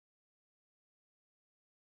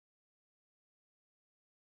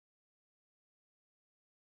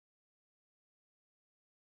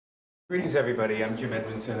Greetings, everybody. I'm Jim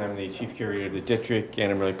Edmondson. I'm the Chief Curator of the Dittrick,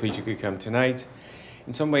 and I'm really pleased you could come tonight.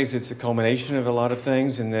 In some ways, it's a culmination of a lot of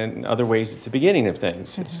things, and then in other ways, it's the beginning of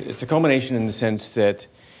things. It's a culmination in the sense that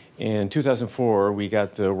in 2004, we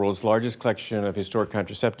got the world's largest collection of historic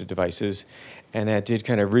contraceptive devices, and that did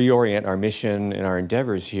kind of reorient our mission and our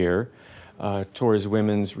endeavors here towards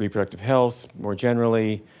women's reproductive health more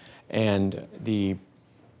generally. And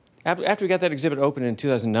after we got that exhibit open in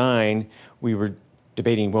 2009, we were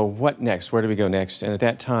debating, well, what next? Where do we go next? And at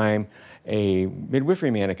that time, a midwifery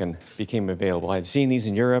mannequin became available. I had seen these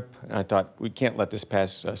in Europe, and I thought, we can't let this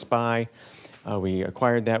pass us by. We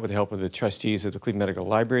acquired that with the help of the trustees of the Cleveland Medical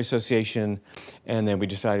Library Association, and then we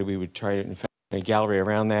decided we would try it in a gallery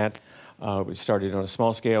around that. We started on a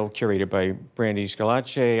small scale, curated by Brandy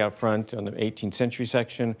Schillace out front on the 18th century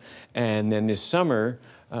section, and then this summer,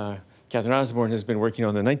 Catherine Osborn has been working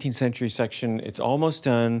on the 19th century section. It's almost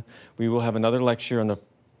done. We will have another lecture on the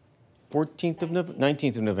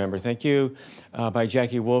 19th of November, thank you, by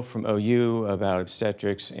Jackie Wolf from OU about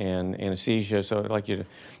obstetrics and anesthesia. So I'd like you to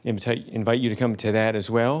invite you to come to that as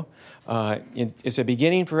well. It's a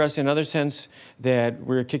beginning for us in another sense that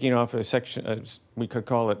we're kicking off a section, we could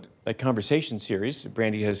call it a conversation series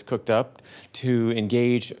Brandy has cooked up to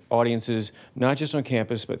engage audiences, not just on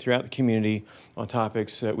campus, but throughout the community on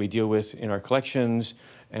topics that we deal with in our collections.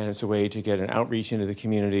 And it's a way to get an outreach into the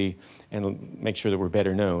community and make sure that we're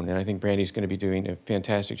better known. And I think Brandy's going to be doing a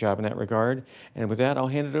fantastic job in that regard. And with that, I'll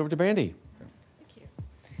hand it over to Brandy. Thank you.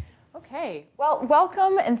 Okay, well,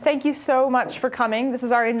 welcome and thank you so much for coming. This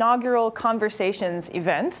is our inaugural Conversations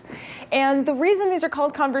event. And the reason these are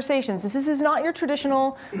called Conversations is this is not your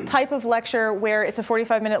traditional type of lecture where it's a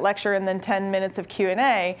 45-minute lecture and then 10 minutes of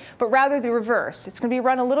Q&A, but rather the reverse. It's going to be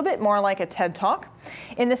run a little bit more like a TED Talk,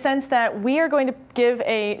 in the sense that we are going to give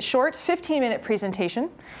a short 15-minute presentation,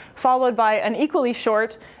 followed by an equally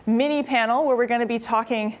short mini panel where we're going to be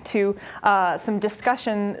talking to some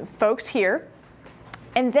discussion folks here.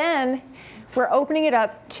 And then we're opening it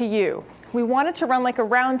up to you. We wanted to run like a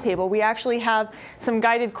round table. We actually have some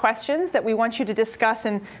guided questions that we want you to discuss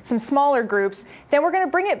in some smaller groups. Then we're going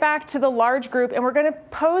to bring it back to the large group, and we're going to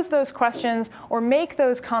pose those questions or make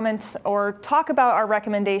those comments or talk about our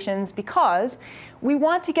recommendations, because we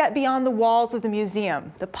want to get beyond the walls of the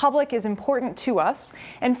museum. The public is important to us.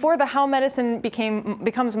 And for the How Medicine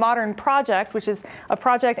Becomes Modern project, which is a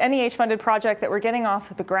project, NEH-funded project that we're getting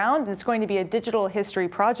off the ground, and it's going to be a digital history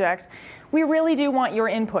project, we really do want your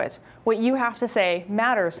input. What you have to say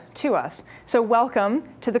matters to us. So welcome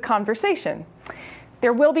to the conversation.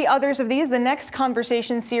 There will be others of these. The next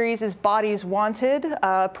conversation series is Bodies Wanted,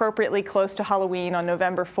 appropriately close to Halloween on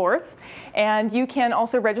November 4th. And you can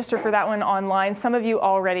also register for that one online. Some of you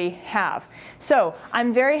already have. So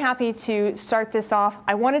I'm very happy to start this off.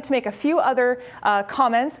 I wanted to make a few other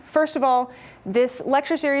comments. First of all, this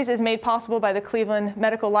lecture series is made possible by the Cleveland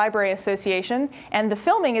Medical Library Association, and the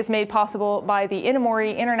filming is made possible by the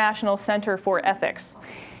Inamori International Center for Ethics.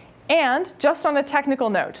 And just on a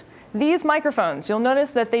technical note, these microphones, you'll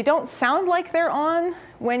notice that they don't sound like they're on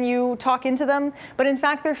when you talk into them, but in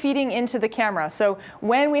fact they're feeding into the camera. So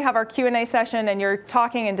when we have our Q&A session and you're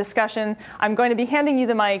talking and discussion, I'm going to be handing you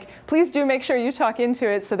the mic. Please do make sure you talk into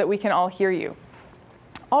it so that we can all hear you.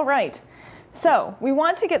 All right, so we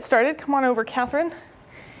want to get started. Come on over, Catherine.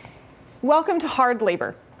 Welcome to hard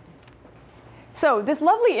labor. So this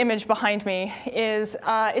lovely image behind me is,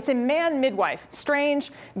 it's a man midwife, strange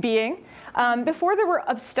being. Before there were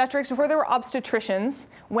obstetrics, before there were obstetricians,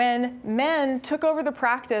 when men took over the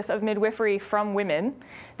practice of midwifery from women,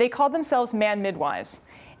 they called themselves man midwives.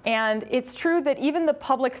 And it's true that even the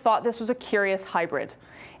public thought this was a curious hybrid.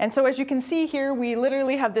 And so as you can see here, we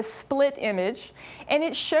literally have this split image, and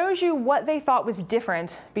it shows you what they thought was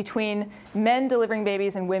different between men delivering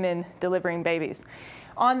babies and women delivering babies.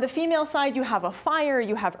 On the female side, you have a fire,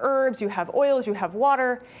 you have herbs, you have oils, you have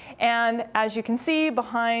water. And as you can see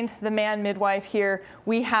behind the man midwife here,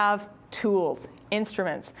 we have tools,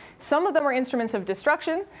 instruments. Some of them are instruments of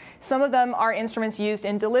destruction. Some of them are instruments used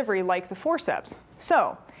in delivery, like the forceps.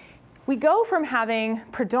 So we go from having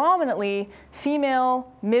predominantly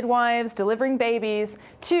female midwives delivering babies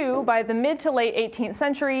to, by the mid to late 18th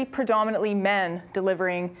century, predominantly men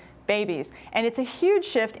delivering babies. And it's a huge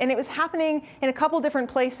shift, and it was happening in a couple different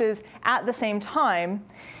places at the same time.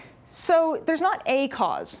 So there's not a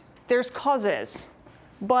cause, there's causes.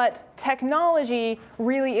 But technology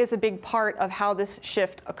really is a big part of how this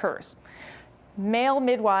shift occurs. Male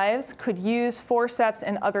midwives could use forceps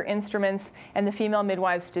and other instruments, and the female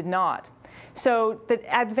midwives did not. So the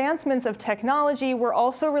advancements of technology were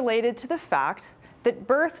also related to the fact that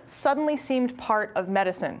birth suddenly seemed part of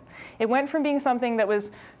medicine. It went from being something that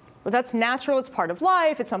was well, that's natural, it's part of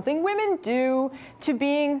life, it's something women do, to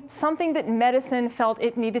being something that medicine felt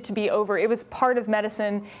it needed to be over. It was part of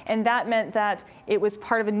medicine, and that meant that it was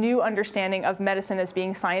part of a new understanding of medicine as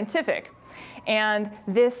being scientific. And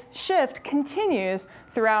this shift continues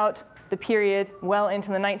throughout the period well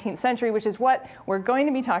into the 19th century, which is what we're going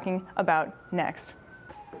to be talking about next.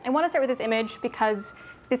 I want to start with this image because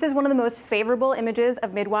this is one of the most favorable images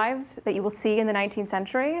of midwives that you will see in the 19th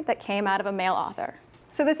century that came out of a male author.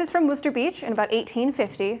 So this is from Worcester Beach in about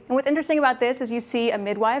 1850. And what's interesting about this is you see a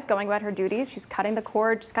midwife going about her duties. She's cutting the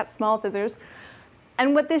cord, she's got small scissors.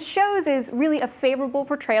 And what this shows is really a favorable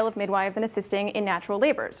portrayal of midwives in assisting in natural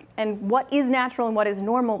labors. And what is natural and what is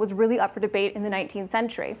normal was really up for debate in the 19th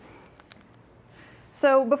century.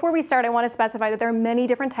 So before we start, I want to specify that there are many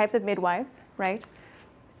different types of midwives, right?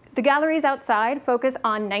 The galleries outside focus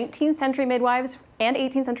on 19th century midwives and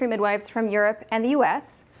 18th century midwives from Europe and the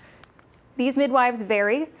US. These midwives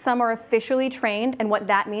vary. Some are officially trained, and what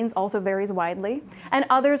that means also varies widely. And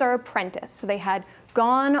others are apprenticed. So they had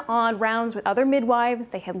gone on rounds with other midwives,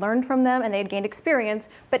 they had learned from them, and they had gained experience,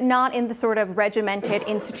 but not in the sort of regimented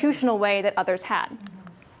institutional way that others had.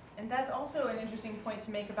 And that's also an interesting point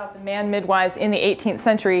to make about the man midwives in the 18th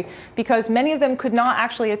century, because many of them could not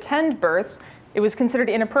actually attend births. It was considered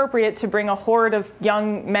inappropriate to bring a horde of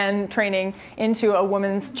young men training into a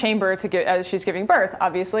woman's chamber to get, as she's giving birth,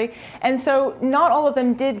 obviously. And so not all of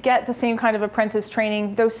them did get the same kind of apprentice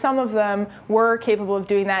training, though some of them were capable of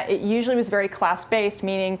doing that. It usually was very class-based,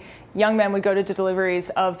 meaning young men would go to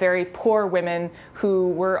deliveries of very poor women who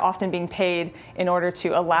were often being paid in order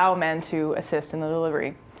to allow men to assist in the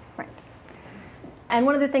delivery. And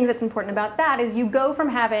one of the things that's important about that is you go from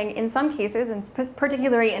having, in some cases, and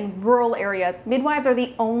particularly in rural areas, midwives are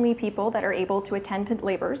the only people that are able to attend to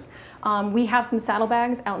labors. We have some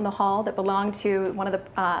saddlebags out in the hall that belong to one of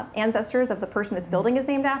the ancestors of the person this building is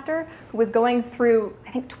named after, who was going through,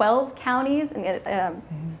 I think, 12 counties and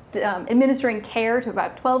administering care to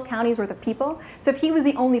about 12 counties worth of people. So if he was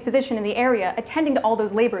the only physician in the area, attending to all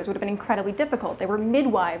those labors would have been incredibly difficult. There were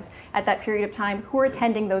midwives at that period of time who were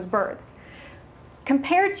attending those births.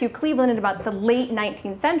 Compared to Cleveland in about the late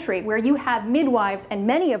 19th century, where you have midwives and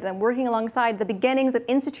many of them working alongside the beginnings of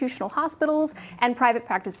institutional hospitals and private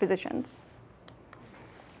practice physicians.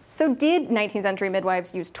 So did 19th century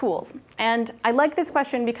midwives use tools? And I like this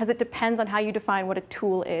question because it depends on how you define what a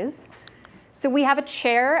tool is. So we have a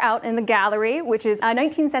chair out in the gallery, which is a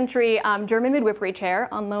 19th century German midwifery chair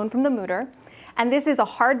on loan from the Mutter. And this is a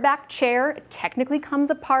hardback chair. It technically comes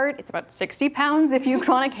apart. It's about 60 pounds if you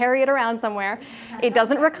want to carry it around somewhere. It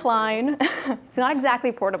doesn't recline. It's not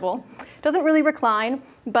exactly portable. It doesn't really recline,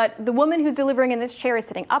 but the woman who's delivering in this chair is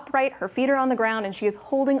sitting upright. Her feet are on the ground, and she is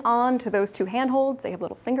holding on to those two handholds. They have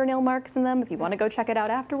little fingernail marks in them if you want to go check it out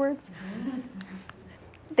afterwards.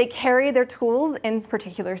 They carry their tools in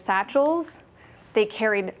particular satchels. They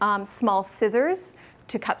carried small scissors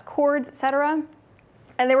to cut cords, etc.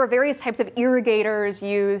 And there were various types of irrigators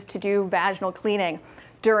used to do vaginal cleaning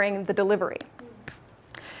during the delivery.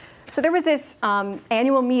 So there was this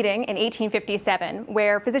annual meeting in 1857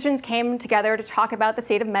 where physicians came together to talk about the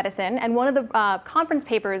state of medicine, and one of the conference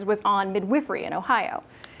papers was on midwifery in Ohio.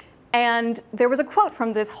 And there was a quote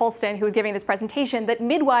from this Holston who was giving this presentation that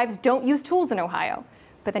midwives don't use tools in Ohio.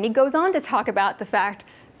 But then he goes on to talk about the fact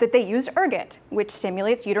that they used ergot, which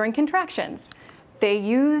stimulates uterine contractions. They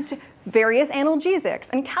used various analgesics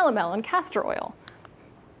and calomel and castor oil.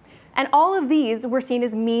 And all of these were seen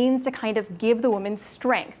as means to kind of give the woman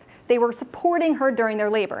strength. They were supporting her during their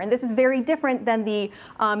labor. And this is very different than the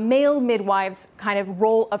male midwives' kind of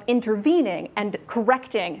role of intervening and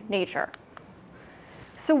correcting nature.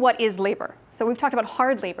 So what is labor? So we've talked about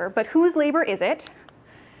hard labor, but whose labor is it?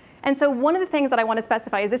 And so one of the things that I want to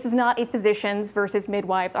specify is this is not a physicians versus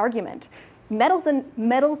midwives argument.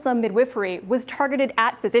 Meddlesome midwifery was targeted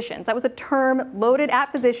at physicians. That was a term loaded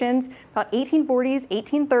at physicians about 1840s,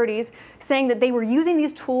 1830s, saying that they were using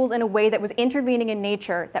these tools in a way that was intervening in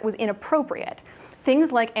nature that was inappropriate.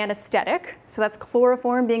 Things like anesthetic, so that's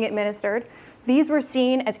chloroform being administered, these were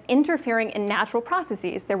seen as interfering in natural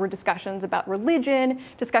processes. There were discussions about religion,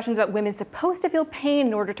 discussions about women supposed to feel pain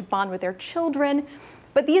in order to bond with their children,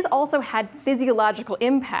 but these also had physiological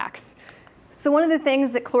impacts. So one of the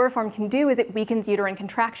things that chloroform can do is it weakens uterine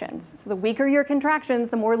contractions. So the weaker your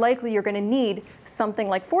contractions, the more likely you're going to need something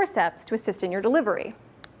like forceps to assist in your delivery.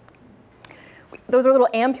 Those are little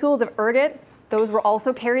ampules of ergot. Those were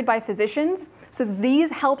also carried by physicians. So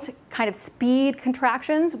these helped kind of speed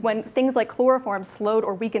contractions when things like chloroform slowed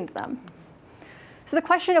or weakened them. So the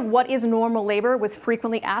question of what is normal labor was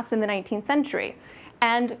frequently asked in the 19th century.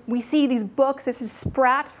 And we see these books. This is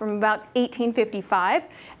Spratt from about 1855.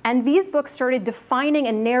 And these books started defining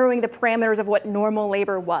and narrowing the parameters of what normal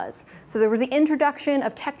labor was. So there was the introduction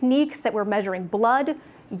of techniques that were measuring blood,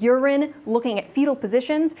 urine, looking at fetal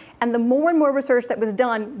positions. And the more and more research that was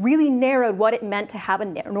done really narrowed what it meant to have a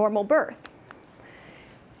normal birth.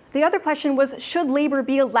 The other question was, should labor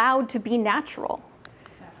be allowed to be natural?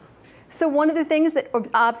 So one of the things that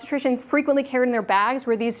obstetricians frequently carried in their bags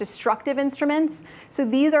were these destructive instruments. So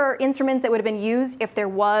these are instruments that would have been used if there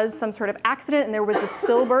was some sort of accident and there was a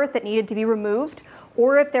stillbirth that needed to be removed,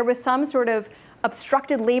 or if there was some sort of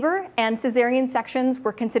obstructed labor and cesarean sections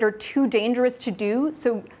were considered too dangerous to do.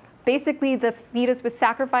 So basically the fetus was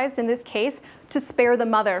sacrificed in this case to spare the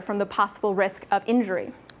mother from the possible risk of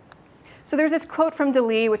injury. So there's this quote from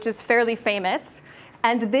Dali, which is fairly famous.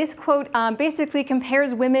 And this quote basically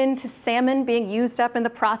compares women to salmon being used up in the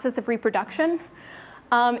process of reproduction.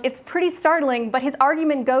 It's pretty startling, but his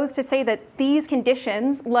argument goes to say that these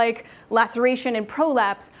conditions, like laceration and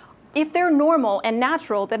prolapse, if they're normal and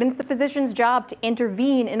natural, then it's the physician's job to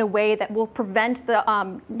intervene in a way that will prevent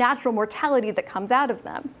the natural mortality that comes out of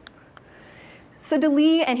them. So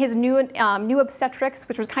Dali and his new obstetrics,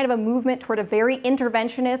 which was kind of a movement toward a very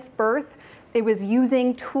interventionist birth, it was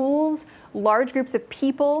using tools, large groups of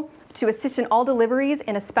people to assist in all deliveries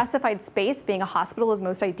in a specified space, being a hospital is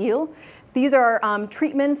most ideal. These are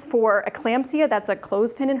treatments for eclampsia, that's a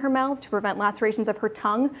clothespin in her mouth to prevent lacerations of her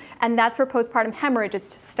tongue, and that's for postpartum hemorrhage, it's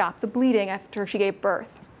to stop the bleeding after she gave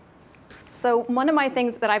birth. So one of my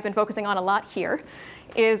things that I've been focusing on a lot here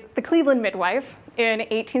is the Cleveland midwife in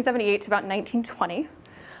 1878 to about 1920.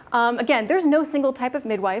 Again, there's no single type of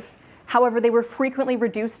midwife. However, they were frequently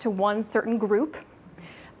reduced to one certain group.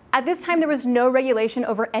 At this time, there was no regulation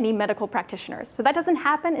over any medical practitioners. So that doesn't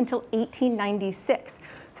happen until 1896.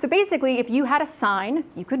 So basically, if you had a sign,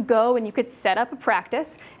 you could go and you could set up a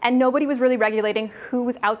practice, and nobody was really regulating who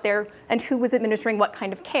was out there and who was administering what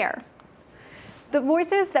kind of care. The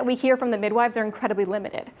voices that we hear from the midwives are incredibly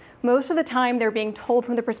limited. Most of the time, they're being told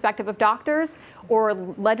from the perspective of doctors or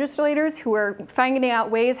legislators who are finding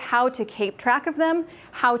out ways how to keep track of them,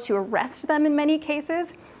 how to arrest them in many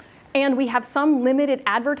cases. And we have some limited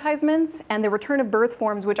advertisements and the return of birth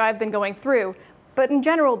forms, which I've been going through. But in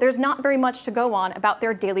general, there's not very much to go on about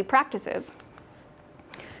their daily practices.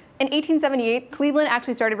 In 1878, Cleveland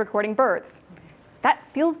actually started recording births. That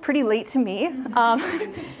feels pretty late to me.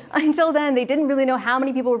 Until then, they didn't really know how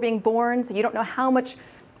many people were being born, so you don't know how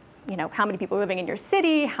many people are living in your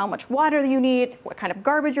city, how much water you need, what kind of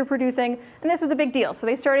garbage you're producing, and this was a big deal. So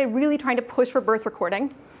they started really trying to push for birth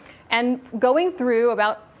recording, and going through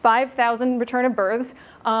about 5,000 return of births,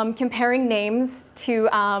 comparing names to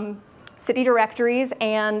city directories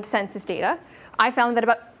and census data, I found that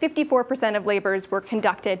about 54% of labors were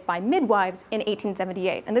conducted by midwives in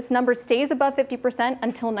 1878. And this number stays above 50%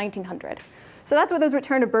 until 1900. So that's what those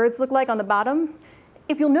return of births look like on the bottom.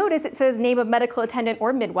 If you'll notice, it says name of medical attendant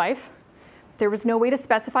or midwife. There was no way to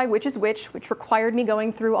specify which is which required me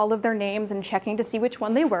going through all of their names and checking to see which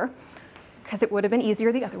one they were, because it would have been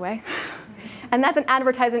easier the other way. And that's an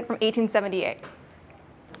advertisement from 1878.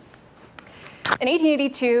 In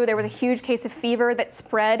 1882, there was a huge case of fever that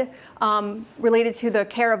spread related to the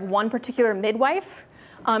care of one particular midwife.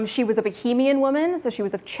 She was a Bohemian woman, so she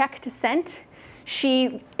was of Czech descent.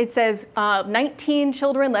 It says 19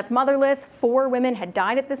 children left motherless, 4 women had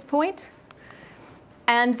died at this point.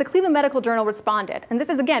 And the Cleveland Medical Journal responded. And this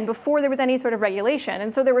is, again, before there was any sort of regulation.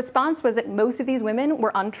 And so their response was that most of these women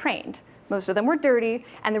were untrained. Most of them were dirty,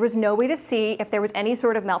 and there was no way to see if there was any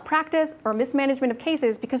sort of malpractice or mismanagement of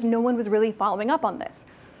cases because no one was really following up on this.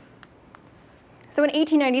 So in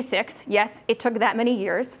 1896, yes, it took that many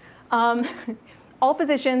years, all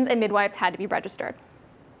physicians and midwives had to be registered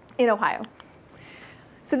in Ohio.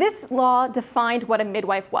 So this law defined what a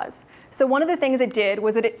midwife was. So one of the things it did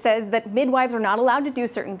was that it says that midwives are not allowed to do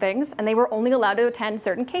certain things, and they were only allowed to attend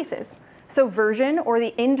certain cases. So version, or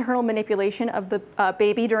the internal manipulation of the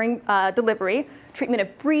baby during delivery, treatment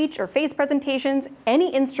of breech or face presentations,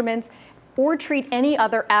 any instruments, or treat any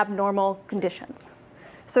other abnormal conditions.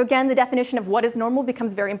 So again, the definition of what is normal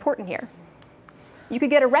becomes very important here. You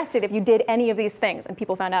could get arrested if you did any of these things and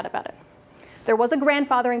people found out about it. There was a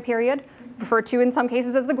grandfathering period, referred to in some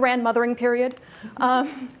cases as the grandmothering period,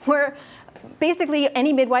 where basically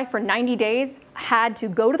any midwife for 90 days had to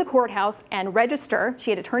go to the courthouse and register. She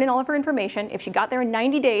had to turn in all of her information. If she got there in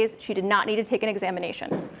 90 days, she did not need to take an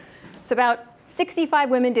examination. So about 65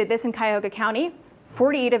 women did this in Cuyahoga County.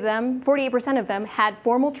 48% of them had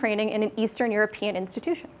formal training in an Eastern European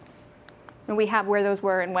institution. And we have where those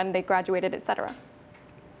were and when they graduated, et cetera.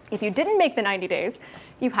 If you didn't make the 90 days,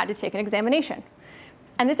 you had to take an examination.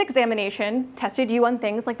 And this examination tested you on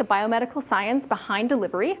things like the biomedical science behind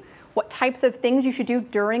delivery, what types of things you should do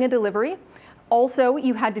during a delivery. Also,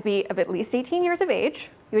 you had to be of at least 18 years of age,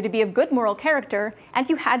 you had to be of good moral character, and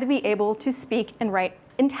you had to be able to speak and write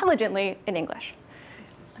intelligently in English,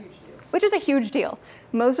 which is a huge deal.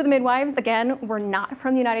 Most of the midwives, again, were not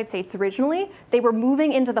from the United States originally. They were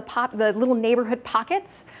moving into the little neighborhood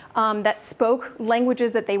pockets that spoke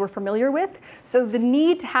languages that they were familiar with. So the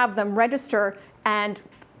need to have them register and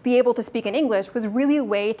be able to speak in English was really a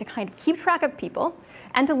way to kind of keep track of people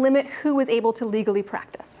and to limit who was able to legally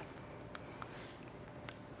practice.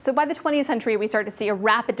 So by the 20th century, we started to see a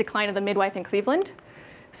rapid decline of the midwife in Cleveland.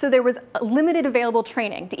 So there was limited available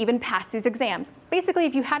training to even pass these exams. Basically,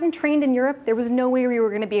 if you hadn't trained in Europe, there was no way you were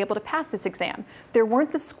going to be able to pass this exam. There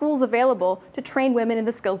weren't the schools available to train women in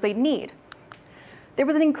the skills they'd need. There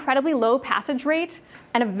was an incredibly low passage rate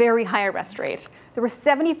and a very high arrest rate. There were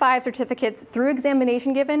 75 certificates through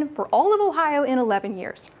examination given for all of Ohio in 11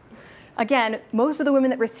 years. Again, most of the women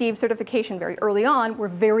that received certification very early on were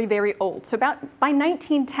very, very old. So by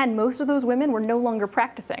 1910, most of those women were no longer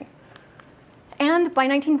practicing. And by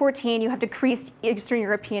 1914, you have decreased Eastern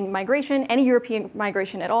European migration, any European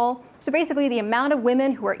migration at all. So basically, the amount of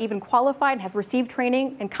women who are even qualified and have received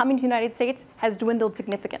training and coming to the United States has dwindled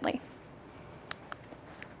significantly.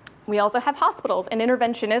 We also have hospitals and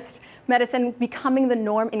interventionist medicine becoming the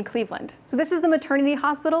norm in Cleveland. So this is the maternity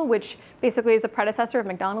hospital, which basically is the predecessor of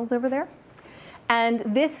McDonald's over there. And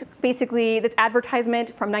this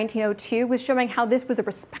advertisement from 1902 was showing how this was a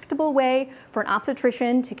respectable way for an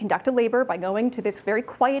obstetrician to conduct a labor by going to this very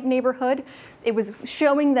quiet neighborhood. It was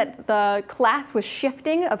showing that the class was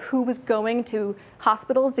shifting of who was going to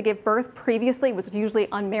hospitals to give birth. Previously, it was usually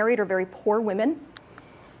unmarried or very poor women.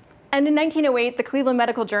 And in 1908, the Cleveland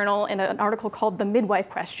Medical Journal, in an article called The Midwife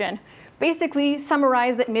Question, basically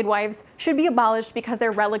summarized that midwives should be abolished because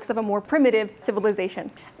they're relics of a more primitive civilization.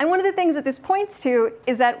 And one of the things that this points to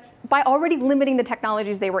is that by already limiting the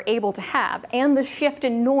technologies they were able to have and the shift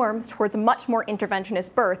in norms towards a much more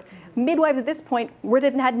interventionist birth, midwives at this point would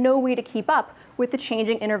have had no way to keep up with the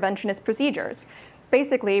changing interventionist procedures.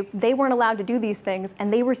 Basically, they weren't allowed to do these things,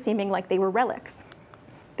 and they were seeming like they were relics.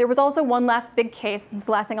 There was also one last big case, this is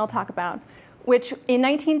the last thing I'll talk about, which in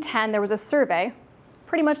 1910 there was a survey,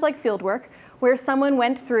 pretty much like field work, where someone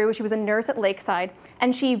went through, she was a nurse at Lakeside,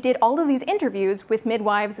 and she did all of these interviews with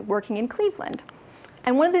midwives working in Cleveland.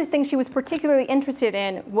 And one of the things she was particularly interested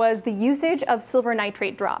in was the usage of silver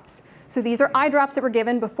nitrate drops. So these are eye drops that were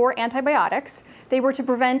given before antibiotics. They were to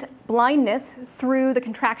prevent blindness through the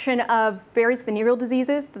contraction of various venereal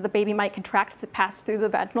diseases that the baby might contract as it passed through the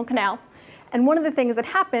vaginal canal. And one of the things that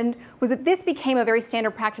happened was that this became a very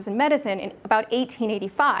standard practice in medicine in about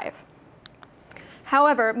 1885.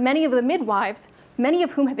 However, many of the midwives, many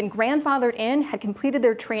of whom had been grandfathered in, had completed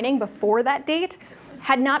their training before that date,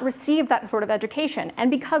 had not received that sort of education.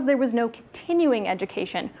 And because there was no continuing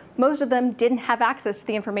education, most of them didn't have access to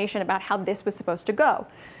the information about how this was supposed to go.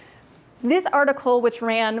 This article, which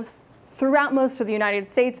ran throughout most of the United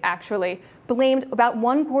States, actually, blamed about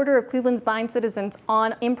 1/4 of Cleveland's blind citizens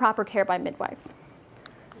on improper care by midwives.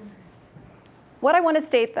 What I want to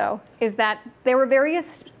state, though, is that there were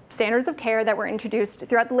various standards of care that were introduced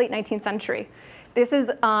throughout the late 19th century. This is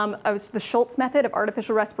the Schultz method of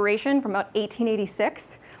artificial respiration from about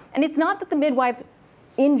 1886. And it's not that the midwives,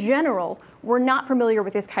 in general, were not familiar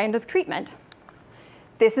with this kind of treatment.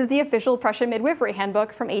 This is the official Prussian Midwifery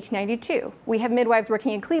Handbook from 1892. We have midwives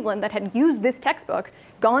working in Cleveland that had used this textbook,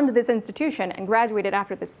 gone to this institution, and graduated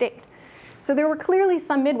after this date. So there were clearly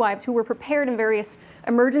some midwives who were prepared in various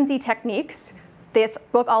emergency techniques. This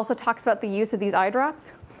book also talks about the use of these eye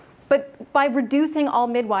drops. But by reducing all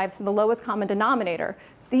midwives to the lowest common denominator,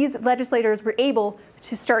 these legislators were able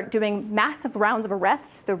to start doing massive rounds of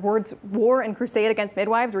arrests. The words war and crusade against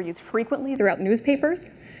midwives were used frequently throughout newspapers.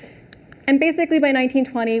 And basically by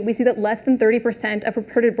 1920, we see that less than 30% of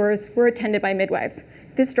reported births were attended by midwives.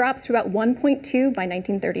 This drops to about 1.2 by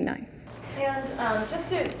 1939. And just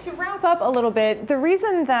to wrap up a little bit, the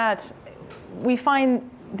reason that we find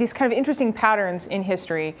these kind of interesting patterns in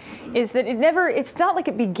history is that it's not like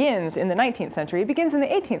it begins in the 19th century, it begins in the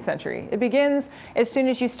 18th century. It begins as soon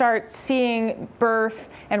as you start seeing birth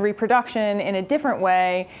and reproduction in a different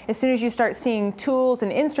way, as soon as you start seeing tools and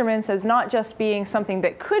instruments as not just being something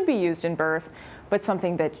that could be used in birth, but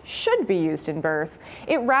something that should be used in birth.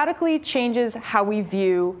 It radically changes how we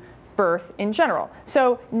view birth in general.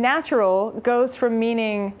 So natural goes from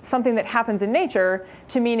meaning something that happens in nature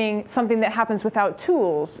to meaning something that happens without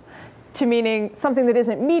tools to meaning something that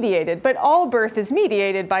isn't mediated. But all birth is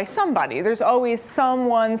mediated by somebody. There's always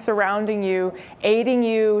someone surrounding you, aiding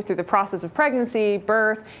you through the process of pregnancy,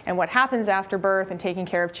 birth, and what happens after birth, and taking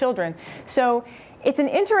care of children. So it's an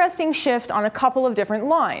interesting shift on a couple of different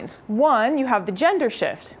lines. One, you have the gender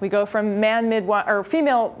shift. We go from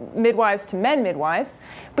female midwives to men midwives.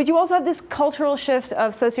 But you also have this cultural shift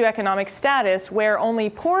of socioeconomic status where only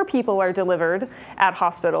poor people are delivered at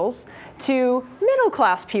hospitals to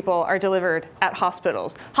middle-class people are delivered at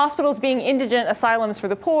hospitals. Hospitals being indigent asylums for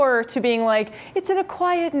the poor to being like, it's in a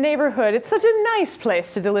quiet neighborhood. It's such a nice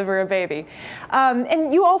place to deliver a baby.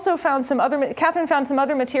 And you also found Catherine found some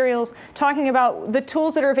other materials talking about the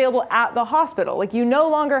tools that are available at the hospital. Like you no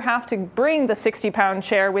longer have to bring the 60-pound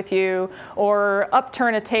chair with you or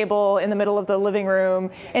upturn a table in the middle of the living room.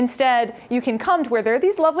 Instead, you can come to where there are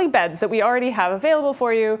these lovely beds that we already have available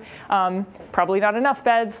for you. Probably not enough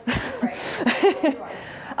beds. Right.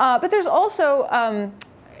 But there's also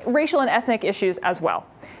racial and ethnic issues as well,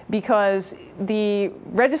 because the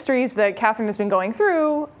registries that Catherine has been going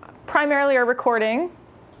through primarily are recording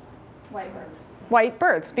white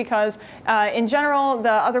births, because in general,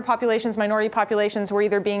 the other populations, minority populations, were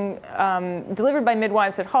either being delivered by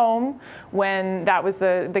midwives at home when that was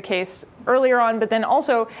the case earlier on, but then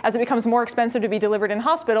also as it becomes more expensive to be delivered in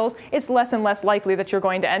hospitals, it's less and less likely that you're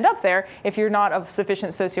going to end up there if you're not of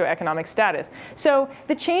sufficient socioeconomic status. So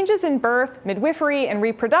the changes in birth, midwifery, and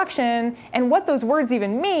reproduction, and what those words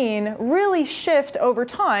even mean, really shift over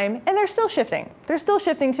time, and they're still shifting. They're still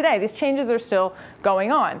shifting today. These changes are still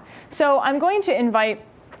going on. So I'm going to invite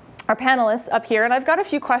our panelists up here, and I've got a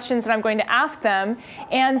few questions that I'm going to ask them,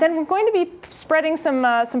 and then we're going to be spreading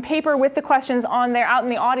some paper with the questions on there out in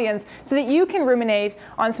the audience so that you can ruminate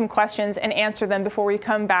on some questions and answer them before we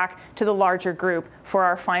come back to the larger group for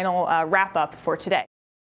our final wrap-up for today.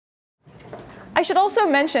 I should also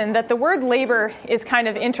mention that the word labor is kind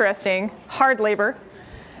of interesting, hard labor.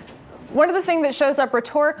 One of the things that shows up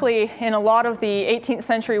rhetorically in a lot of the 18th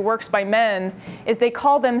century works by men is they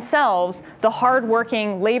call themselves the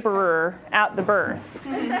hard-working laborer at the birth.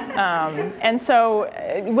 And so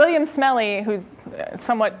William Smellie, who's a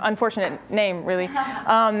somewhat unfortunate name, really,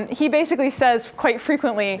 he basically says quite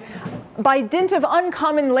frequently, by dint of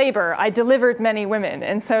uncommon labor, I delivered many women.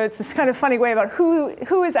 And so it's this kind of funny way about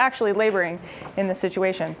who is actually laboring in this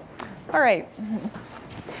situation. All right.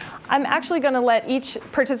 I'm actually going to let each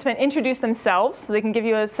participant introduce themselves so they can give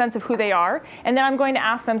you a sense of who they are. And then I'm going to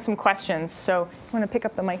ask them some questions. So I'm going to pick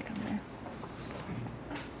up the mic down there.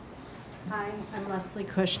 Hi, I'm Leslie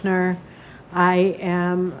Kushner. I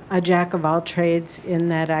am a jack of all trades in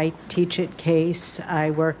that I teach at Case.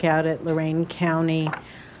 I work out at Lorain County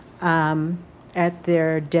at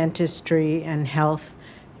their dentistry and health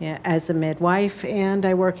as a midwife. And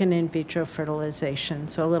I work in vitro fertilization,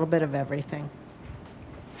 so a little bit of everything.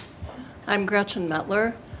 I'm Gretchen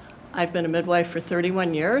Mettler. I've been a midwife for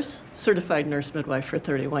 31 years, certified nurse midwife for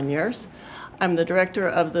 31 years. I'm the director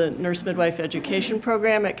of the Nurse Midwife Education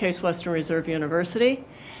Program at Case Western Reserve University.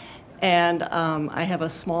 And I have a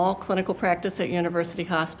small clinical practice at University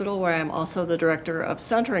Hospital where I'm also the director of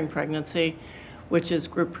Centering Pregnancy, which is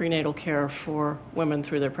group prenatal care for women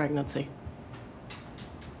through their pregnancy.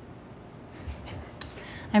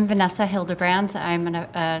 I'm Vanessa Hildebrand. I'm an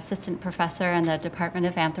assistant professor in the Department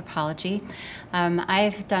of Anthropology.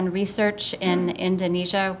 I've done research in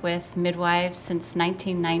Indonesia with midwives since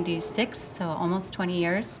 1996, so almost 20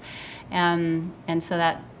 years. And so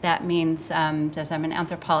that means as I'm an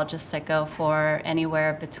anthropologist, I go for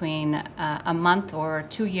anywhere between a month or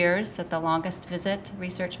 2 years at the longest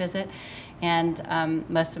research visit. And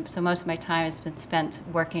most of my time has been spent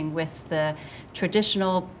working with the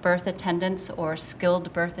traditional birth attendants or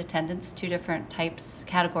skilled birth attendants, two different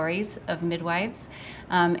categories of midwives,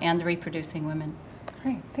 and the reproducing women.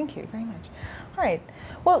 Great, thank you very much. All right,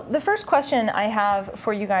 well, the first question I have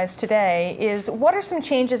for you guys today is, what are some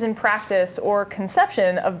changes in practice or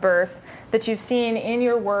conception of birth that you've seen in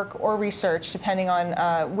your work or research, depending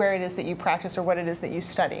on where it is that you practice or what it is that you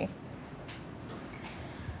study?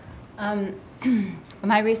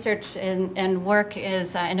 My research and work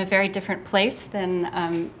is in a very different place than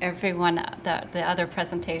the other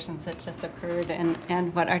presentations that just occurred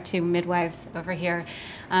and what our two midwives over here.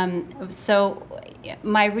 So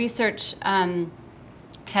my research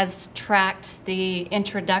has tracked the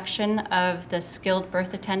introduction of the skilled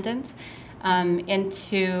birth attendant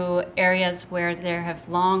into areas where there have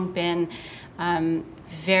long been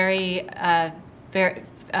very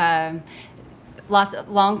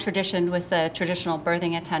long tradition with the traditional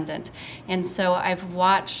birthing attendant. And so I've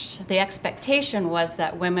watched, the expectation was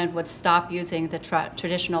that women would stop using the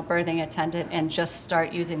traditional birthing attendant and just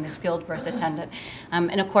start using the skilled birth attendant.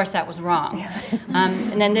 And of course that was wrong.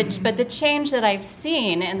 And then but the change that I've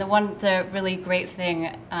seen, and the really great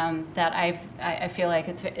thing that I feel like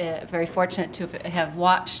it's very fortunate to have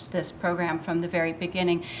watched this program from the very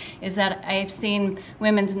beginning, is that I've seen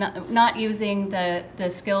women's not using the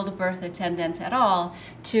skilled birth attendant at all,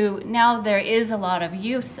 to now there is a lot of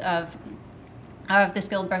use of the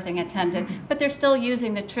skilled birthing attendant, but they're still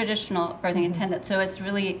using the traditional birthing attendant. So it's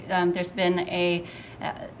really,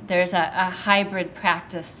 there's a hybrid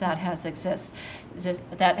practice that has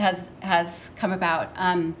come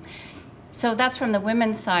about. So that's from the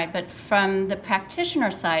women's side, but from the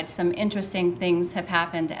practitioner side, some interesting things have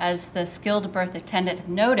happened as the skilled birth attendant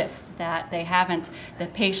noticed that the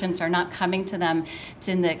patients are not coming to them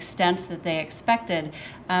to the extent that they expected.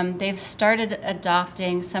 They've started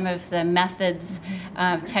adopting some of the methods,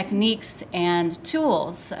 techniques, and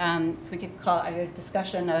tools. We could call it a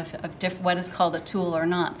discussion of what is called a tool or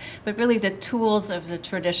not, but really the tools of the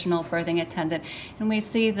traditional birthing attendant. And we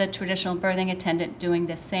see the traditional birthing attendant doing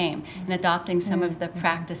the same and adopting some of the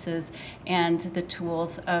practices and the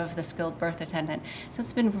tools of the skilled birth attendant. So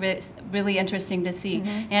it's been really interesting to see.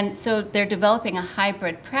 And so they're developing a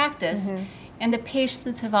hybrid practice. And the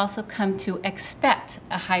patients have also come to expect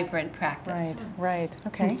a hybrid practice. Right,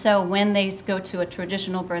 okay. And so when they go to a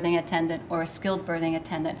traditional birthing attendant or a skilled birthing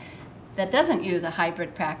attendant that doesn't use a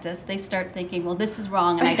hybrid practice, they start thinking, well, this is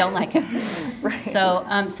wrong and I don't like it. So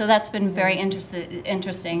that's been very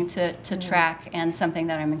interesting to track, and something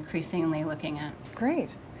that I'm increasingly looking at.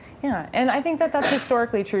 Great. Yeah, and I think that that's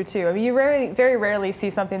historically true too. I mean, you very rarely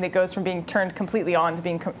see something that goes from being turned completely on to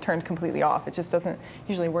being turned completely off. It just doesn't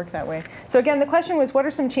usually work that way. So again, the question was, what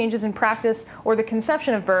are some changes in practice or the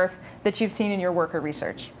conception of birth that you've seen in your work or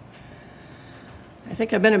research? I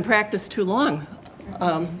think I've been in practice too long.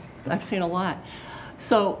 I've seen a lot.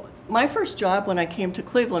 So my first job when I came to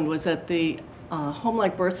Cleveland was at the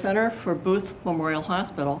Home-Like Birth Center for Booth Memorial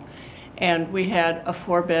Hospital, and we had a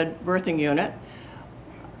 4-bed birthing unit.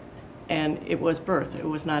 And it was birth, it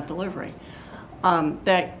was not delivery.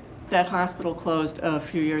 That hospital closed a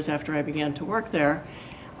few years after I began to work there.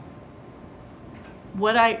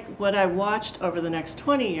 What I watched over the next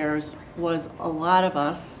 20 years was a lot of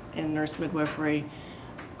us in nurse midwifery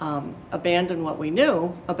abandon what we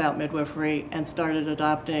knew about midwifery and started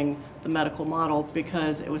adopting the medical model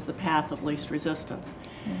because it was the path of least resistance.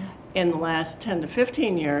 In the last 10 to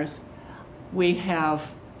 15 years, we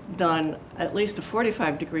have done at least a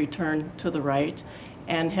 45-degree turn to the right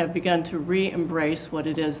and have begun to re-embrace what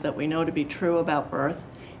it is that we know to be true about birth,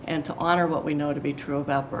 and to honor what we know to be true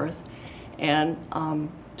about birth, and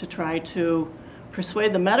to try to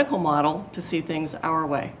persuade the medical model to see things our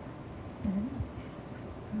way.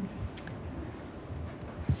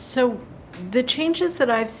 So the changes that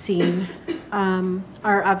I've seen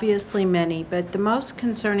are obviously many, but the most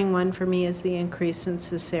concerning one for me is the increase in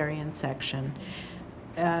cesarean section.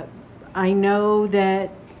 I know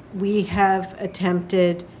that we have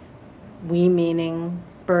attempted, we meaning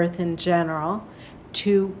birth in general,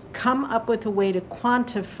 to come up with a way to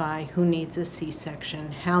quantify who needs a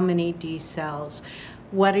C-section, how many D cells,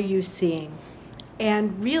 what are you seeing?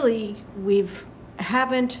 And really,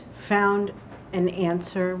 haven't found an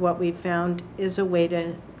answer. What we've found is a way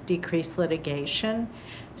to decrease litigation.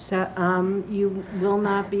 So you will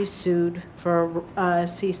not be sued for a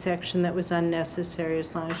C-section that was unnecessary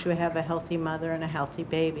as long as you have a healthy mother and a healthy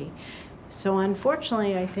baby. So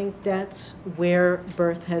unfortunately, I think that's where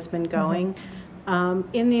birth has been going.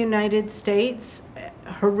 In the United States,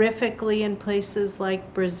 horrifically in places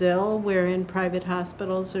like Brazil, where in private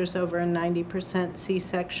hospitals there's over a 90%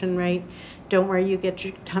 C-section rate. Don't worry, you get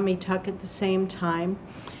your tummy tuck at the same time.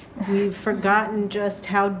 We've forgotten just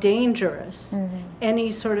how dangerous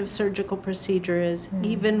any sort of surgical procedure is,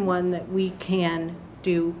 even one that we can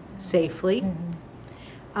do safely.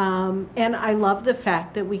 And I love the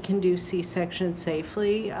fact that we can do C-section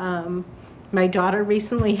safely. My daughter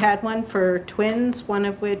recently had one for twins, one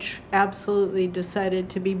of which absolutely decided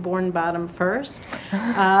to be born bottom first.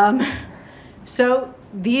 So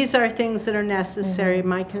these are things that are necessary.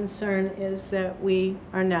 My concern is that we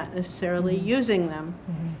are not necessarily using them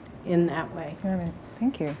in that way. All right.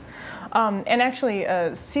 Thank you. And actually,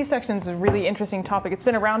 C-section is a really interesting topic. It's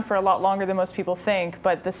been around for a lot longer than most people think,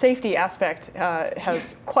 but the safety aspect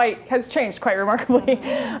has changed quite remarkably,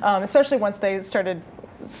 especially once they started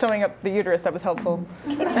sewing up the uterus. That was helpful.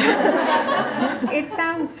 It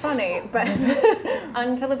sounds funny, but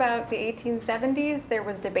until about the 1870s, there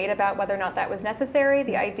was debate about whether or not that was necessary.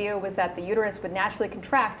 The idea was that the uterus would naturally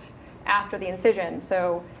contract after the incision,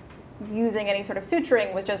 so using any sort of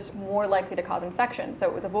suturing was just more likely to cause infection, so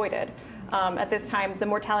it was avoided. At this time, the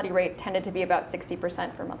mortality rate tended to be about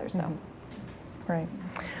 60% for mothers, though. Right.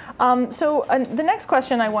 So the next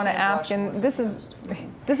question I want to ask, and this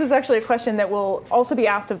is actually a question that will also be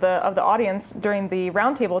asked of the audience during the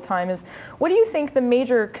roundtable time, is what do you think the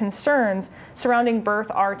major concerns surrounding birth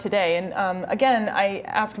are today? And again, I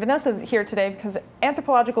ask Vanessa here today because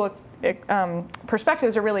anthropological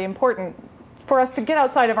perspectives are really important for us to get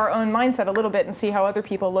outside of our own mindset a little bit and see how other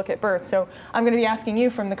people look at birth. So I'm going to be asking you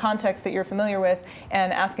from the context that you're familiar with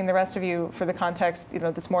and asking the rest of you for the context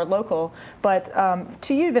that's more local. But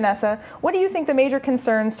to you, Vanessa, what do you think the major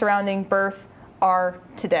concerns surrounding birth are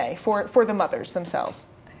today for the mothers themselves?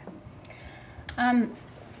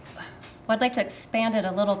 Well, I'd like to expand it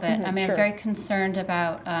a little bit. I mean, sure. I'm very concerned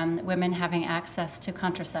about women having access to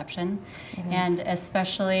contraception, and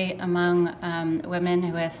especially among women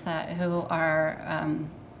who are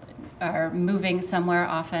moving somewhere,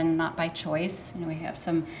 often not by choice. We have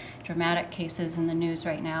some dramatic cases in the news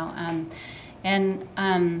right now, and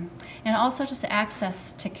also just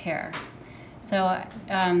access to care. So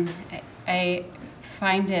I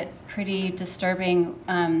find it pretty disturbing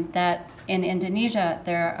that in Indonesia,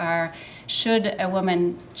 should a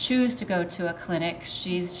woman choose to go to a clinic,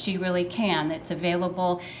 she really can. It's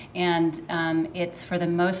available, and it's for the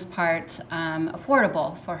most part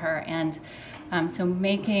affordable for her. And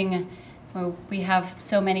we have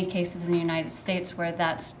so many cases in the United States where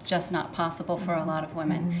that's just not possible for a lot of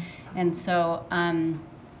women. And so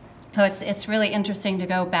it's really interesting to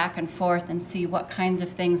go back and forth and see what kinds of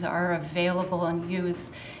things are available and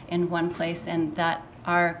used in one place and that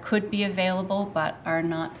could be available but are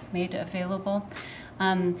not made available.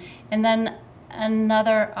 And then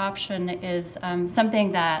another option is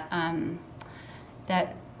something that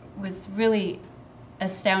was really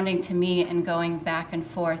astounding to me in going back and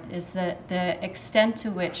forth is that the extent to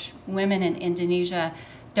which women in Indonesia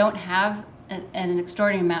don't have an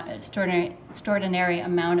extraordinary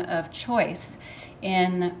amount of choice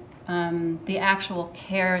in the actual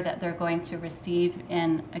care that they're going to receive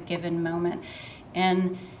in a given moment.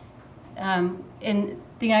 And in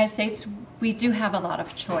the United States, we do have a lot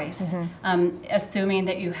of choice, assuming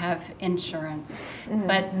that you have insurance.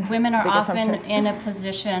 But women are often in a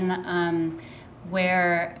position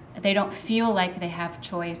where they don't feel like they have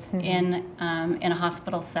choice in a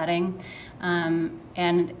hospital setting. And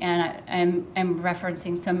I'm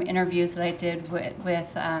referencing some interviews that I did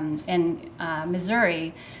with in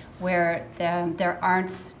Missouri, where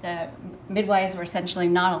the midwives were essentially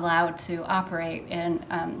not allowed to operate in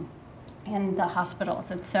the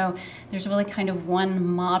hospitals. And so there's really kind of one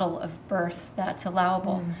model of birth that's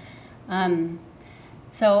allowable.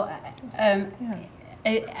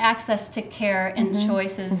 Access to care and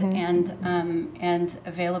choices and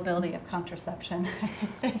availability of contraception.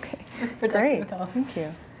 Okay, great, thank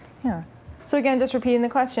you. Yeah. So again, just repeating the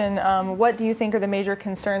question, what do you think are the major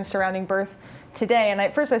concerns surrounding birth today? And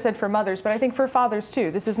at first I said for mothers, but I think for fathers too.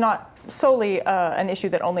 This is not solely an issue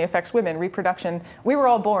that only affects women. Reproduction, we were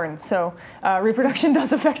all born, so reproduction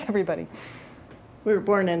does affect everybody. We were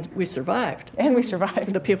born and we survived. And we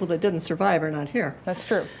survived. The people that didn't survive are not here. That's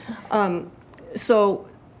true. So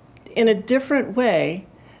in a different way,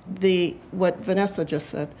 what Vanessa just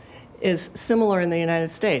said is similar in the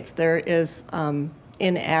United States. There is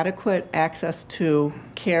inadequate access to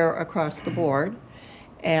care across the board,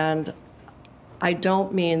 and I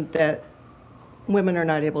don't mean that women are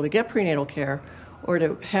not able to get prenatal care or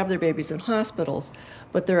to have their babies in hospitals,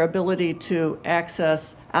 but their ability to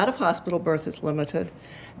access out-of-hospital birth is limited.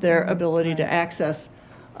 Their ability to access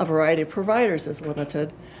a variety of providers is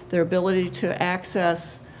limited. Their ability to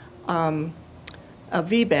access a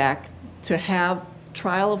VBAC, to have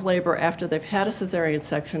trial of labor after they've had a cesarean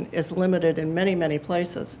section, is limited in many, many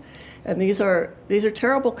places. And these are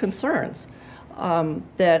terrible concerns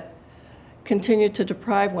that continue to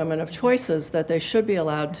deprive women of choices that they should be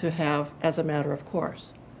allowed to have as a matter of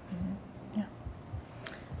course.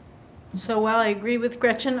 So while I agree with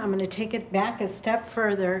Gretchen, I'm going to take it back a step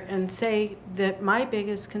further and say that my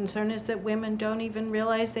biggest concern is that women don't even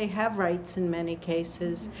realize they have rights in many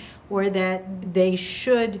cases, or that they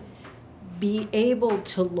should be able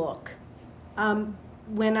to look.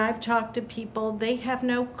 When I've talked to people, they have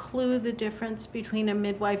no clue the difference between a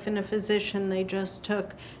midwife and a physician. They just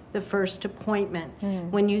took the first appointment.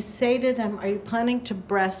 When you say to them, are you planning to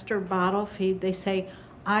breast or bottle feed? They say,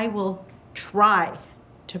 I will try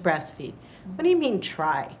to breastfeed. What do you mean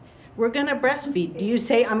try? We're going to breastfeed. Do you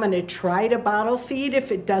say, I'm going to try to bottle feed? If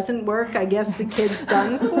it doesn't work, I guess the kid's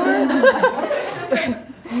done for?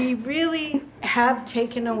 We really have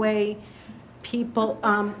taken away people,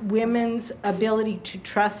 women's ability to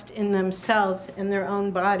trust in themselves and their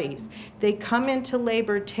own bodies. They come into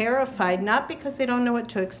labor terrified, not because they don't know what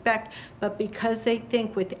to expect, but because they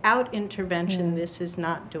think without intervention, this is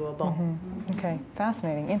not doable. Okay,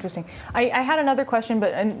 fascinating, interesting. I had another question,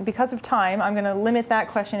 but because of time, I'm going to limit that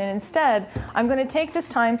question, and instead, I'm going to take this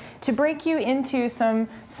time to break you into some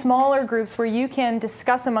smaller groups where you can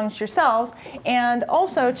discuss amongst yourselves, and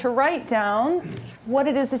also to write down what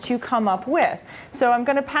it is that you come up with. So I'm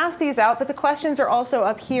going to pass these out, but the questions are also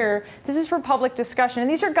up here. This is for public discussion,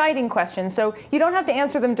 and these are guiding questions, so you don't have to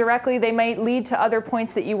answer them directly. They might lead to other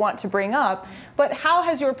points that you want to bring up. But how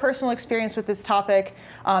has your personal experience with this topic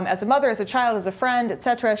as a mother, as a child, as a friend,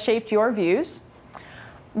 etc., shaped your views?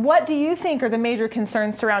 What do you think are the major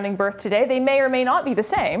concerns surrounding birth today? They may or may not be the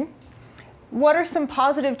same. What are some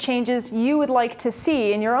positive changes you would like to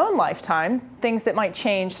see in your own lifetime, things that might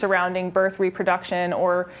change surrounding birth, reproduction,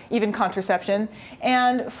 or even contraception?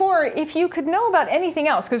 And 4, if you could know about anything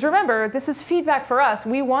else, because remember, this is feedback for us.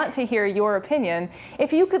 We want to hear your opinion.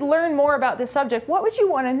 If you could learn more about this subject, what would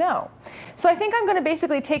you want to know? So I think I'm going to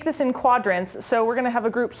basically take this in quadrants. So we're going to have a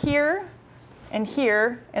group here, and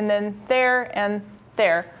then there, and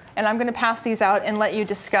there. And I'm going to pass these out and let you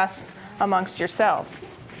discuss amongst yourselves.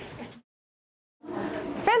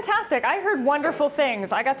 Fantastic. I heard wonderful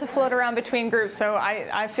things. I got to float around between groups, so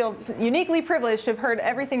I feel uniquely privileged to have heard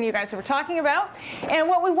everything you guys were talking about. And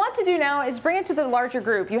what we want to do now is bring it to the larger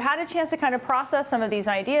group. You had a chance to kind of process some of these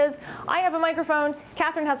ideas. I have a microphone.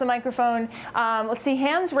 Catherine has a microphone. Let's see,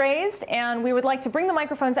 hands raised, and we would like to bring the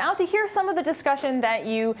microphones out to hear some of the discussion that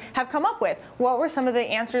you have come up with. What were some of the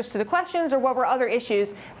answers to the questions, or what were other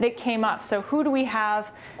issues that came up? So who do we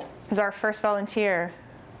have as our first volunteer?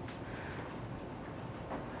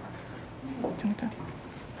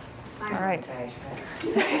 All right.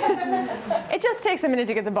 It just takes a minute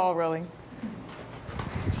to get the ball rolling.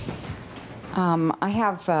 I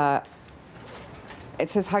have, it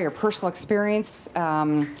says how your personal experience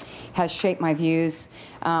has shaped my views.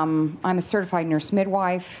 I'm a certified nurse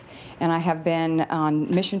midwife, and I have been on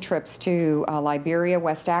mission trips to Liberia,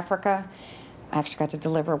 West Africa. I actually got to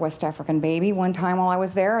deliver a West African baby one time while I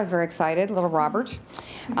was there. I was very excited, little Robert.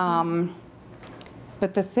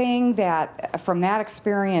 But the thing that, from that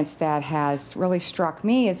experience that has really struck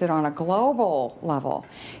me is that on a global level,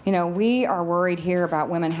 you know, we are worried here about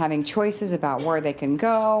women having choices about where they can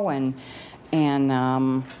go and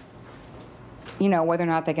you know, whether or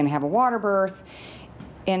not they can have a water birth.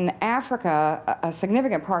 In Africa, a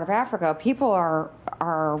significant part of Africa, people are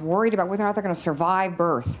worried about whether or not they're going to survive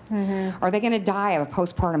birth. Are they going to die of a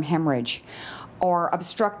postpartum hemorrhage? Or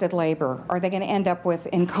obstructed labor? Are they going to end up with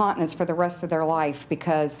incontinence for the rest of their life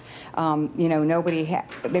because you know,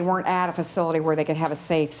 they weren't at a facility where they could have a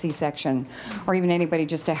safe C-section, or even anybody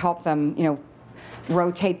just to help them, you know,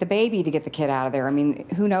 rotate the baby to get the kid out of there. I mean,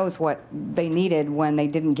 who knows what they needed when they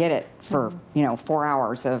didn't get it for you know, 4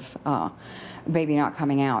 hours of baby not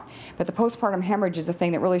coming out. But the postpartum hemorrhage is the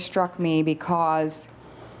thing that really struck me, because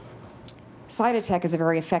Cytotec is a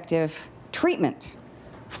very effective treatment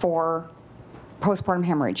for postpartum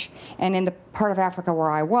hemorrhage. And in the part of Africa where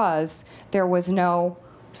I was, there was no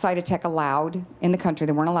Cytotec allowed in the country.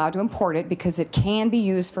 They weren't allowed to import it because it can be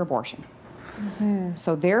used for abortion.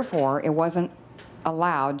 So therefore, it wasn't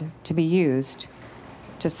allowed to be used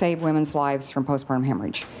to save women's lives from postpartum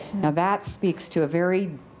hemorrhage. Now that speaks to a very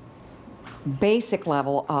basic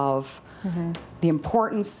level of the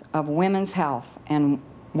importance of women's health and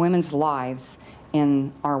women's lives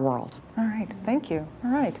in our world. All right, thank you. All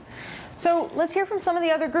right. So let's hear from some of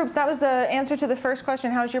the other groups. That was the answer to the first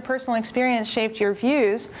question. How has your personal experience shaped your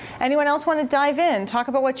views? Anyone else want to dive in? Talk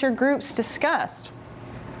about what your groups discussed.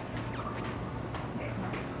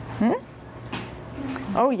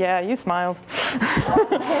 Oh yeah, you smiled.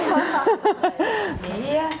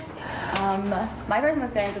 Yeah. My personal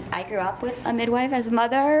experience is I grew up with a midwife as a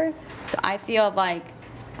mother, so I feel like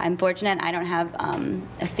I'm fortunate. I don't have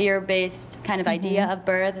a fear-based kind of idea of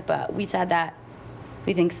birth, but we said that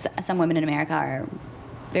we think some women in America are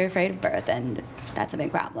very afraid of birth, and that's a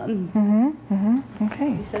big problem. Okay.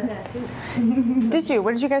 You said that too. Did you?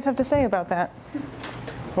 What did you guys have to say about that?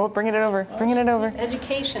 Well, bringing it over. Bringing it over.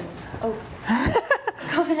 Education. Oh.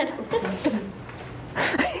 Go ahead.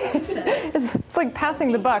 It's like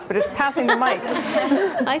passing the buck, but it's passing the mic.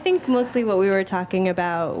 I think mostly what we were talking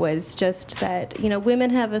about was just that, you know, women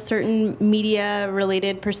have a certain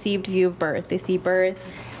media-related perceived view of birth. They see birth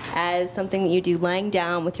as something that you do lying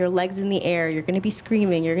down with your legs in the air. You're going to be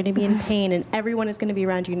screaming, you're going to be in pain, and everyone is going to be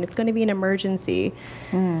around you, and it's going to be an emergency.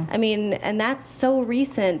 I mean, and that's so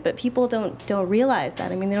recent, but people don't realize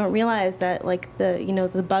that. I mean, they don't realize that, like,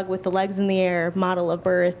 the bug with the legs in the air model of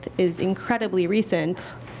birth is incredibly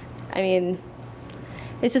recent. I mean,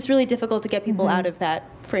 it's just really difficult to get people out of that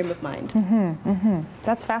frame of mind.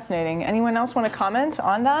 That's fascinating. Anyone else want to comment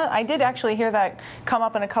on that? I did actually hear that come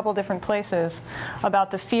up in a couple different places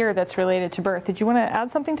about the fear that's related to birth. Did you want to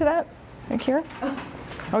add something to that, Kira?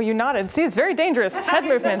 Oh, you nodded. See, it's very dangerous. Head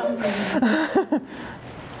movements.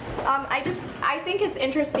 I think it's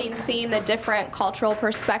interesting seeing the different cultural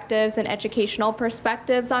perspectives and educational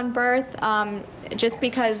perspectives on birth, just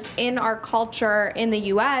because in our culture in the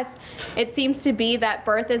U.S., it seems to be that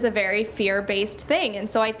birth is a very fear-based thing. And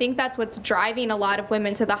so I think that's what's driving a lot of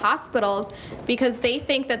women to the hospitals, because they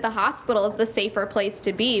think that the hospital is the safer place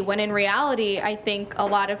to be, when in reality, I think a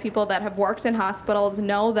lot of people that have worked in hospitals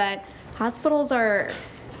know that hospitals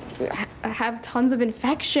have tons of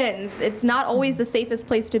infections. It's not always the safest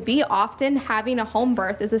place to be. Often having a home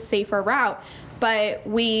birth is a safer route. But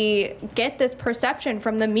we get this perception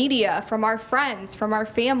from the media, from our friends, from our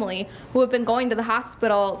family, who have been going to the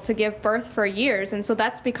hospital to give birth for years. And so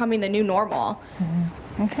that's becoming the new normal.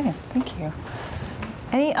 Okay, thank you.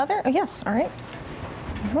 Any other? Oh, yes, all right.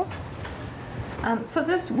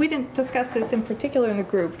 So we didn't discuss this in particular in the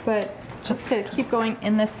group, but just to keep going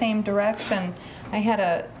in the same direction, I had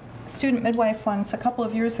a student midwife once a couple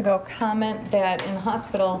of years ago comment that in the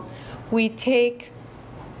hospital we take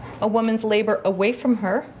a woman's labor away from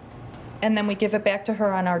her and then we give it back to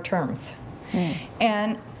her on our terms.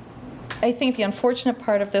 And I think the unfortunate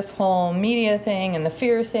part of this whole media thing and the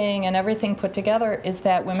fear thing and everything put together is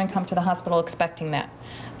that women come to the hospital expecting that.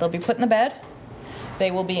 They'll be put in the bed,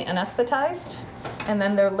 they will be anesthetized, and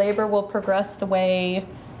then their labor will progress the way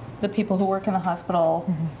the people who work in the hospital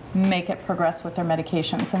make it progress with their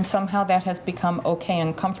medications. And somehow that has become okay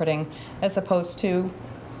and comforting as opposed to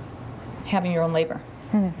having your own labor.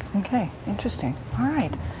 Okay, interesting. All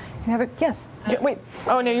right. You have a, yes. Wait.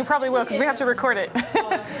 Oh, no, you probably will, because we have to record it.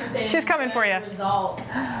 She's coming for you.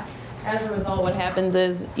 As a result, what happens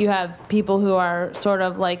is you have people who are sort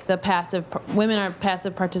of like the passive, women are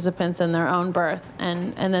passive participants in their own birth,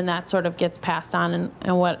 and then that sort of gets passed on,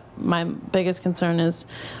 and what my biggest concern is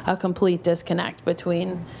a complete disconnect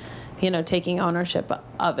between, taking ownership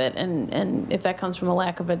of it, and if that comes from a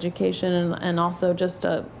lack of education and also just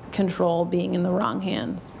a control being in the wrong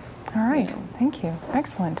hands. All right, thank you.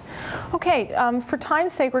 Excellent. Okay, for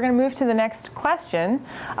time's sake, we're going to move to the next question.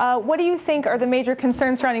 What do you think are the major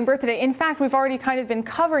concerns surrounding birth today? In fact, we've already kind of been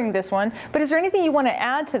covering this one, but is there anything you want to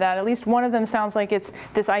add to that? At least one of them sounds like it's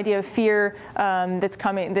this idea of fear that's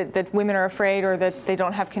coming, that women are afraid or that they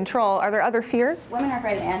don't have control. Are there other fears? Women are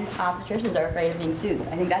afraid, and obstetricians are afraid of being sued.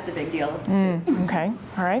 I think that's a big deal. Okay,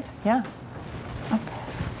 all right, yeah.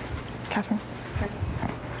 Okay, Catherine?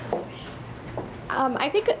 I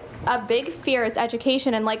think a big fear is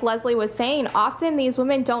education, and like Leslie was saying, often these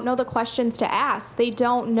women don't know the questions to ask. They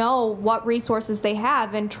don't know what resources they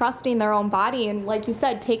have, and trusting their own body and, like you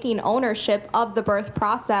said, taking ownership of the birth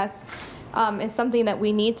process is something that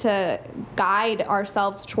we need to guide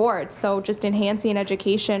ourselves towards. So just enhancing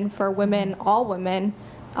education for women, all women,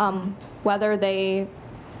 whether they,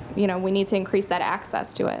 we need to increase that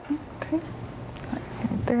access to it. Okay.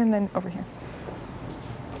 There and then over here.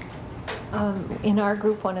 In our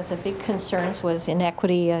group, one of the big concerns was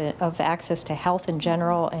inequity of access to health in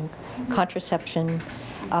general and contraception,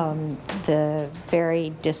 the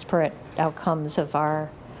very disparate outcomes of our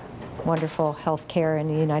wonderful health care in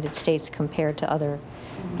the United States compared to other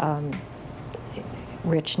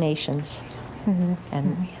rich nations.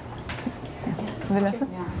 And Vanessa?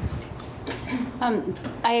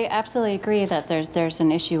 I absolutely agree that there's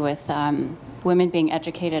an issue with women being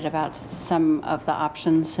educated about some of the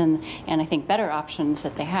options and I think better options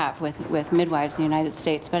that they have with midwives in the United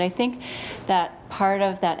States. But I think that part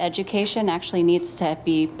of that education actually needs to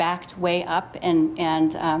be backed way up, and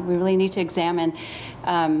we really need to examine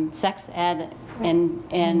sex ed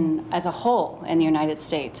as a whole in the United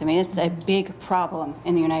States. I mean, it's a big problem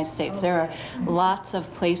in the United States. There are lots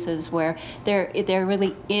of places where there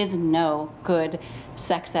really is no good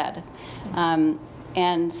sex ed.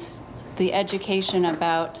 And the education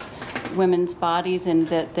about women's bodies and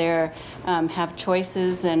that they have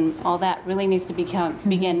choices and all that really needs to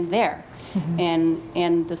begin there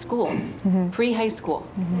in the schools, pre-high school.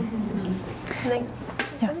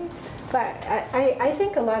 But I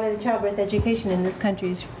think a lot of the childbirth education in this country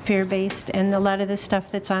is fear-based, and a lot of the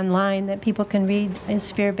stuff that's online that people can read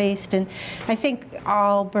is fear-based. And I think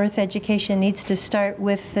all birth education needs to start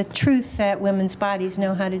with the truth that women's bodies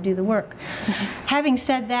know how to do the work. Having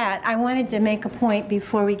said that, I wanted to make a point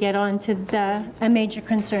before we get on to a major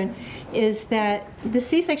concern, is that the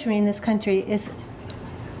C-section rate in this country is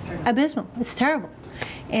abysmal. It's terrible.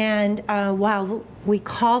 And while we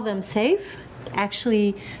call them safe,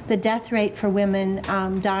 actually, the death rate for women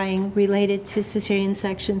dying related to cesarean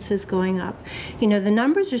sections is going up. You know, the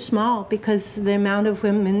numbers are small because the amount of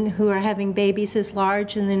women who are having babies is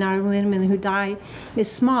large and the amount of women who die is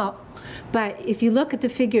small. But if you look at the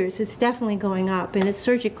figures, it's definitely going up, and it's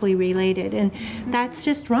surgically related, and that's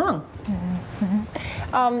just wrong.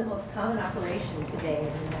 It's the most common operation today in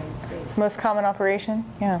the United States. Most common operation,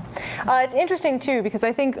 yeah. It's interesting too, because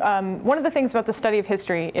I think one of the things about the study of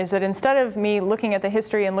history is that instead of me looking at the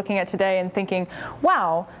history and looking at today and thinking,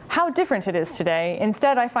 wow, how different it is today,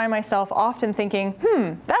 instead I find myself often thinking,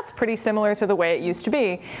 that's pretty similar to the way it used to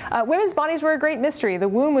be. Women's bodies were a great mystery. The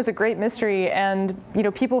womb was a great mystery, and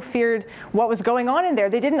people feared what was going on in there.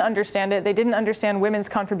 They didn't understand it. They didn't understand women's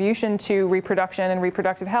contribution to reproduction and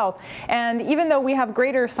reproductive health. And even though we have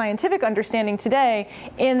greater scientific understanding today,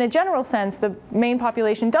 in the general sense, the main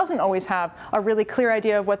population doesn't always have a really clear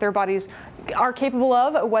idea of what their bodies are capable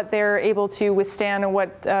of, what they're able to withstand, and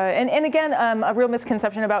what, and again, a real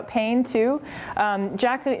misconception about pain too.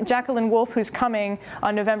 Jacqueline Wolf, who's coming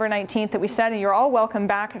on November 19th, that we said, and you're all welcome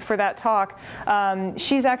back for that talk.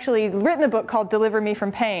 She's actually written a book called Deliver Me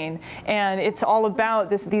from Pain, and it's all about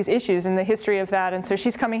these issues and the history of that. And so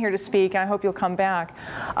she's coming here to speak, and I hope you'll come back.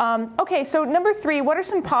 Okay, so number 3, what are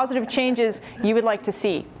some positive changes you would like to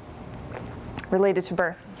see related to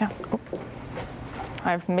birth? Yeah. Oh.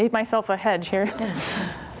 I've made myself a hedge here.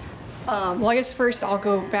 Well, I guess first I'll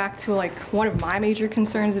go back to one of my major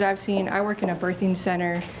concerns that I've seen. I work in a birthing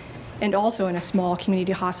center and also in a small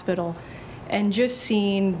community hospital, and just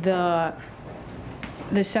seeing the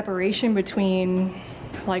separation between,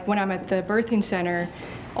 when I'm at the birthing center,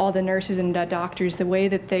 all the nurses and doctors, the way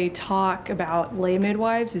that they talk about lay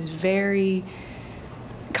midwives is very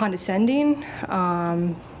condescending.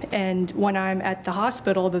 And when I'm at the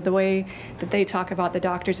hospital, the way that they talk about the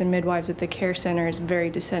doctors and midwives at the care center is very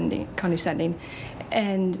condescending.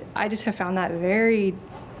 And I just have found that very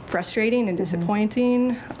frustrating and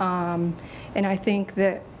disappointing. And I think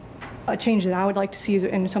that a change that I would like to see,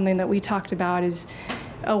 and something that we talked about, is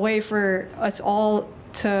a way for us all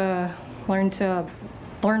to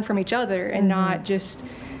learn from each other and not just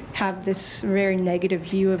have this very negative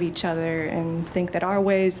view of each other and think that our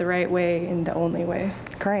way is the right way and the only way.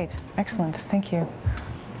 Great, excellent, thank you.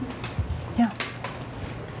 Yeah.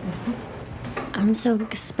 So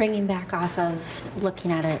springing back off of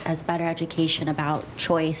looking at it as better education about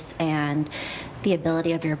choice and the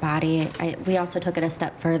ability of your body, we also took it a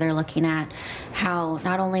step further, looking at how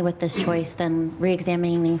not only with this choice, then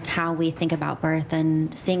re-examining how we think about birth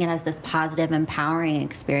and seeing it as this positive, empowering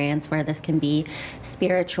experience where this can be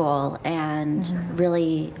spiritual and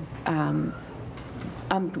really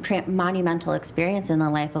monumental experience in the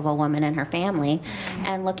life of a woman and her family,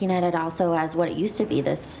 and looking at it also as what it used to be,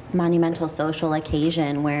 this monumental social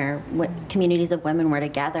occasion where communities of women were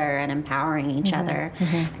together and empowering each other,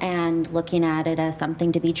 and looking at it as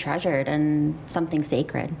something to be treasured and something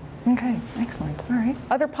sacred. Okay, excellent. All right.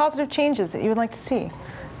 Other positive changes that you would like to see?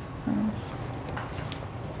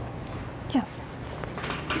 Yes.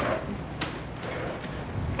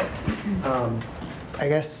 I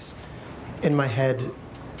guess in my head,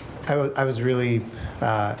 I was really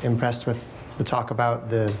impressed with the talk about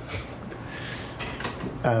in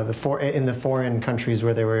the foreign countries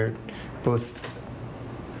where there were both,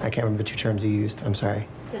 I can't remember the two terms you used, I'm sorry.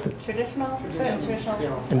 Traditional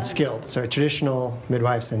And skilled, so traditional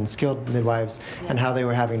midwives and skilled midwives, and how they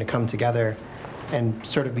were having to come together and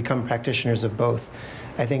sort of become practitioners of both.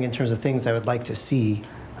 I think in terms of things I would like to see,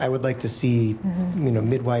 I would like to see,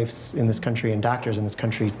 midwives in this country and doctors in this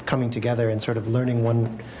country coming together and sort of learning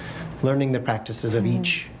the practices of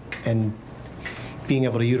each and being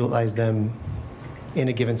able to utilize them in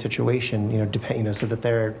a given situation, so that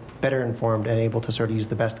they're better informed and able to sort of use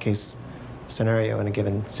the best case scenario in a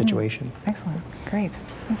given situation. Excellent, great,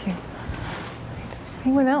 thank you.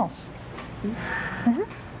 Anyone else? I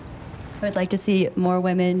would like to see more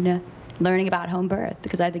women learning about home birth,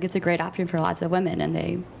 because I think it's a great option for lots of women and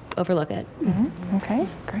they overlook it. Okay,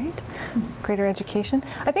 great. Greater education.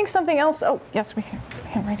 I think something else, oh, yes, we can,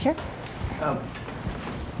 right here.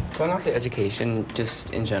 Going off the education,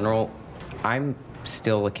 just in general, I'm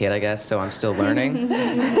still a kid, I guess, so I'm still learning.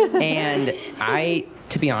 And I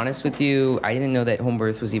to be honest with you, I didn't know that home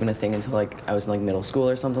birth was even a thing until like I was in like middle school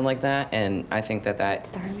or something like that, and I think that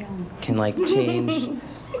can like change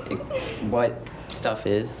what stuff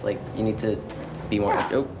is. Like you need to be more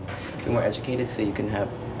educated so you can have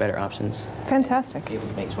better options. Fantastic. Be able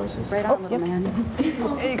to make choices. Right on, little man.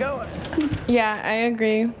 There you go. Yeah, I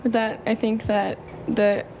agree with that. I think that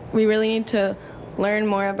we really need to learn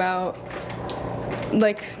more about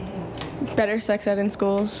like better sex ed in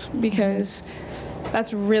schools, because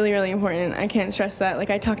that's really, really important. I can't stress that. Like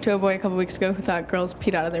I talked to a boy a couple weeks ago who thought girls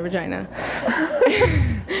peed out of their vagina.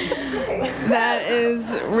 That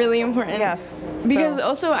is really important. Yes. Because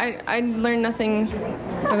also I learned nothing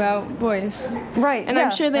about boys. Right. And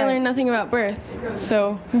I'm sure they learn nothing about birth.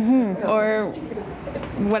 So, or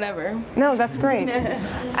whatever. No, that's great.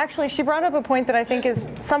 Actually, she brought up a point that I think is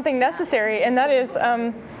something necessary, and that is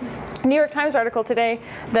New York Times article today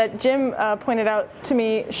that Jim pointed out to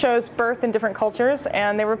me shows birth in different cultures,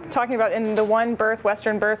 and they were talking about in the one birth,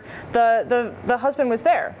 Western birth, the husband was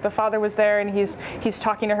there, the father was there, and he's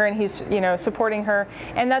talking to her and he's supporting her,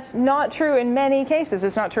 and that's not true in many cases.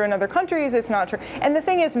 It's not true in other countries. It's not true. And the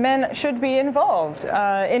thing is, men should be involved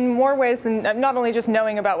in more ways than not only just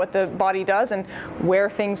knowing about what the body does and where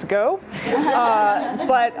things go,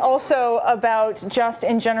 but also about just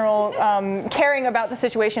in general caring about the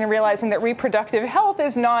situation and realizing that reproductive health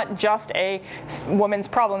is not just a woman's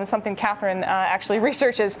problem. It's something Catherine actually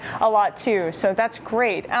researches a lot too. So that's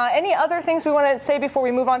great. Any other things we want to say before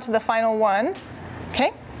we move on to the final one?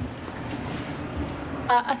 Okay.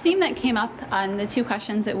 A theme that came up on the two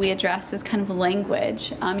questions that we addressed is kind of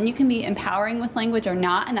language. And you can be empowering with language or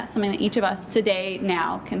not, and that's something that each of us today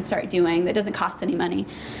now can start doing that doesn't cost any money.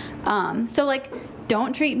 So like,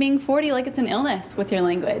 don't treat being 40 like it's an illness with your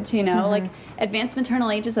language, like advanced maternal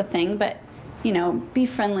age is a thing, but be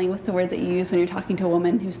friendly with the words that you use when you're talking to a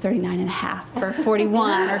woman who's 39 and a half or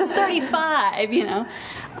 41 or 35,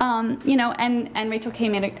 and Rachel Kay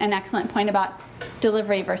made an excellent point about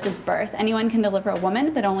delivery versus birth. Anyone can deliver a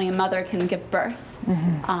woman, but only a mother can give birth.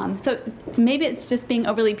 So maybe it's just being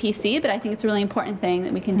overly PC, but I think it's a really important thing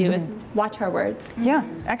that we can do is watch our words. Yeah,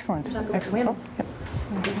 excellent. Excellent. Oh, yep.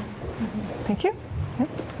 Thank you.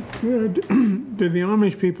 Do the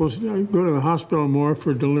Amish people go to the hospital more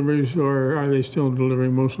for deliveries, or are they still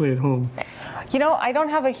delivering mostly at home? I don't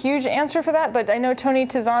have a huge answer for that, but I know Tony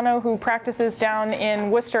Tizzano, who practices down in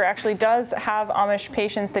Worcester, actually does have Amish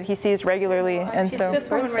patients that he sees regularly, and so. This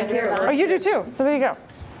woman right here. Oh, you do too. So there you go.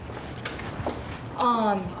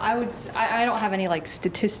 I don't have any like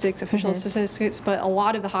statistics, official statistics, but a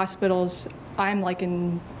lot of the hospitals, I'm like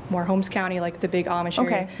in more Holmes County, like the big Amish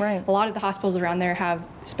area. Okay, right. A lot of the hospitals around there have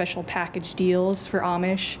special package deals for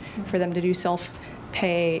Amish for them to do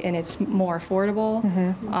self-pay, and it's more affordable.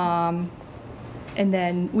 And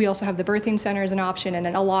then we also have the birthing center as an option, and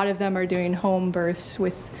then a lot of them are doing home births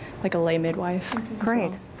with like a lay midwife.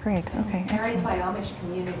 Great, great. Okay. Varies by Amish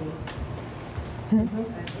community. In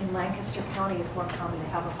Lancaster County, it's more common to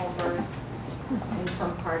have a home birth. In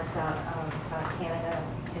some parts of Canada,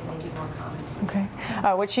 it may be more common. Okay.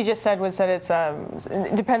 What she just said was that it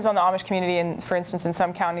depends on the Amish community, and for instance, in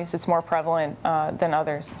some counties it's more prevalent than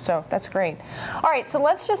others. So that's great. All right, so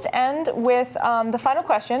let's just end with the final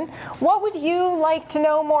question. What would you like to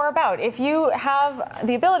know more about? If you have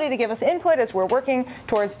the ability to give us input as we're working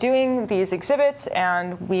towards doing these exhibits,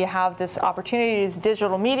 and we have this opportunity to use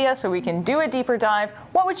digital media so we can do a deeper dive,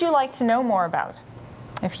 what would you like to know more about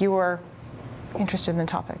if you were interested in the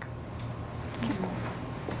topic?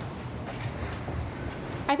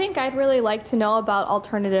 I think I'd really like to know about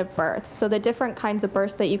alternative births, so the different kinds of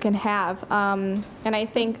births that you can have. And I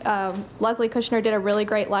think Leslie Kushner did a really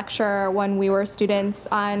great lecture when we were students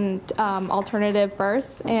on alternative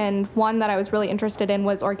births, and one that I was really interested in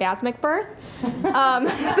was orgasmic birth.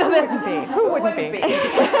 Who wouldn't be?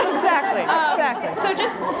 Exactly. Exactly. So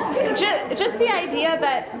just the idea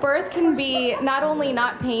that birth can be not only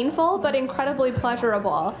not painful, but incredibly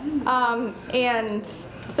pleasurable. And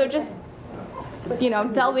so just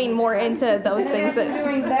delving more into those things.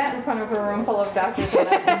 Doing that in front of a room full of doctors.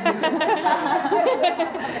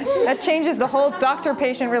 That changes the whole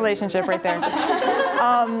doctor-patient relationship right there.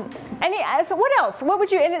 So what else? What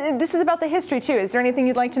would you? And this is about the history too. Is there anything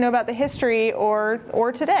you'd like to know about the history or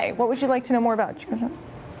today? What would you like to know more about?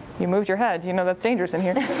 You moved your head. That's dangerous in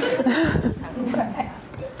here.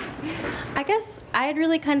 I guess I'd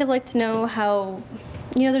really kind of like to know how.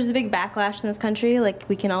 There's a big backlash in this country. Like,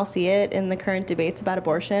 we can all see it in the current debates about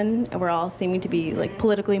abortion, and we're all seeming to be, like,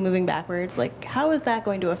 politically moving backwards. Like, how is that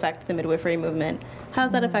going to affect the midwifery movement? How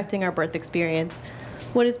is that affecting our birth experience?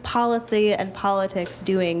 what is policy and politics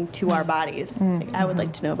doing to our bodies? Like, I would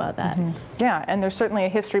like to know about that. Yeah, and there's certainly a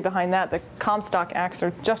history behind that. The Comstock Acts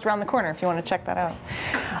are just around the corner if you want to check that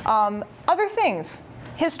out. Other things,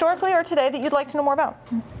 historically or today, that you'd like to know more about?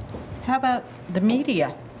 How about the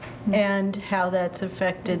media and how that's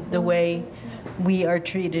affected the way we are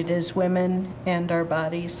treated as women and our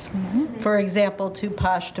bodies? For example, Too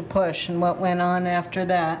Posh to Push and what went on after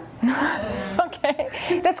that.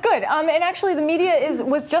 Okay, that's good. And actually, the media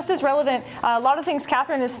was just as relevant. A lot of things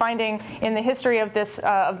Catherine is finding in the history of this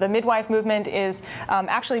of the midwife movement is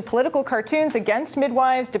actually political cartoons against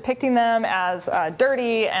midwives, depicting them as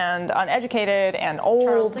dirty and uneducated and old.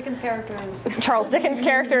 Charles Dickens characters. Charles Dickens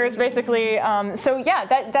characters, basically. So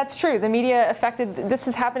yeah, that's true. The media affected. This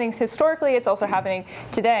is happening historically. It's also happening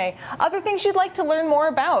today. Other things you'd like to learn more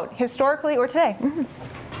about, historically or today?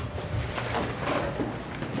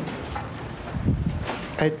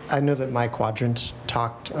 I know that my quadrant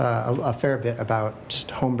talked a fair bit about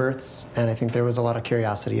just home births, and I think there was a lot of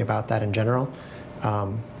curiosity about that in general,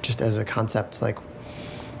 just as a concept, like,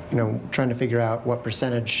 trying to figure out what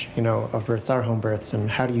percentage, of births are home births,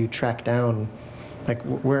 and how do you track down, like,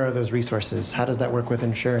 where are those resources? How does that work with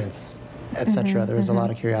insurance, et cetera? There was a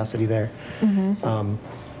lot of curiosity there.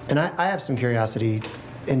 And I have some curiosity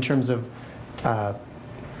in terms of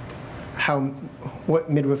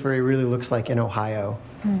what midwifery really looks like in Ohio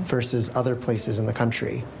versus other places in the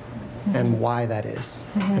country, and why that is,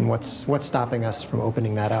 and what's stopping us from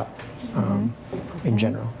opening that up in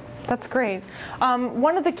general. That's great.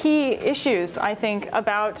 One of the key issues, I think,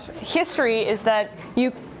 about history is that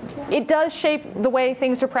it does shape the way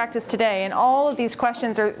things are practiced today, and all of these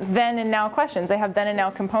questions are then and now questions. They have then and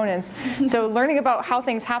now components. So learning about how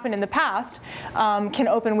things happened in the past can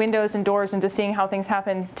open windows and doors into seeing how things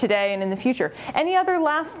happen today and in the future. Any other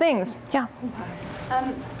last things? Yeah.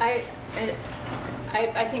 I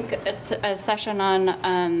think a session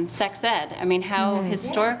on sex ed. I mean, how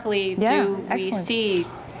historically do we see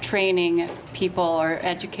training people or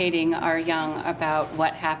educating our young about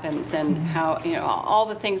what happens and how, all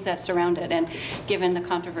the things that surround it. And given the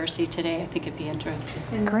controversy today, I think it'd be interesting.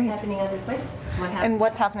 And Great. what's happening other places? And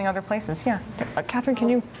what's happening other places? Yeah. Catherine, can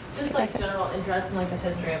you? Just like general interest in like the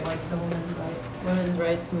history of like the women's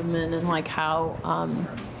rights movement and like how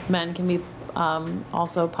men can be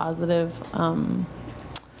also positive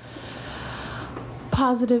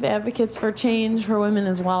advocates for change for women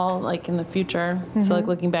as well, like in the future. So like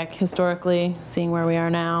looking back historically, seeing where we are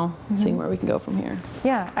now, seeing where we can go from here.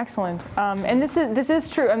 Yeah, excellent. And this is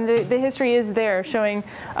true. I mean, the history is there, showing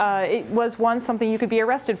it was once something you could be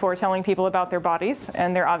arrested for, telling people about their bodies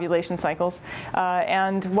and their ovulation cycles.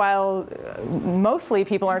 And while mostly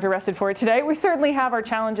people aren't arrested for it today, we certainly have our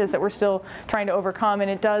challenges that we're still trying to overcome. And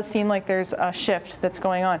it does seem like there's a shift that's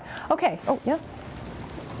going on. Okay. Oh, yeah.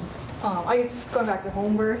 I guess just going back to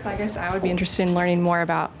home birth, I guess I would be interested in learning more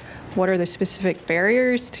about what are the specific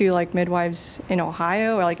barriers to like midwives in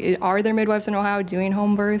Ohio, or like are there midwives in Ohio doing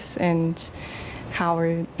home births, and how are,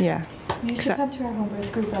 You should come to our home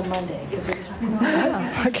birth group on Monday because we're talking about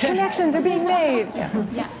that. Connections are being made.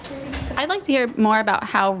 Yeah. I'd like to hear more about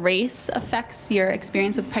how race affects your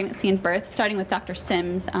experience with pregnancy and birth, starting with Dr.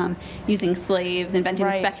 Sims, using slaves, inventing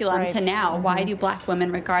the speculum, to now. Why do Black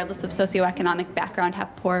women, regardless of socioeconomic background,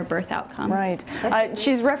 have poor birth outcomes? Right.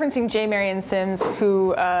 She's referencing J. Marion Sims,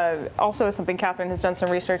 who also is something Catherine has done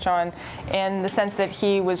some research on, in the sense that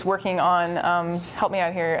he was working on, help me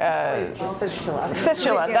out here, fistula,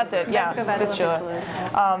 that's it, yeah,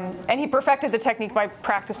 fistula. And he perfected the technique by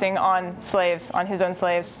practicing on slaves, on his own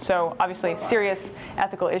slaves, so obviously serious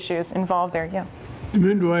ethical issues involved there, yeah. Do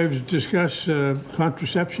midwives discuss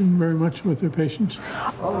contraception very much with their patients?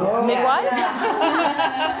 Midwives?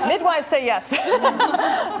 Midwives say yes.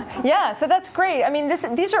 Yeah, so that's great. I mean,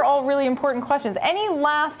 these are all really important questions. Any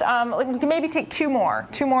last, we can maybe take two more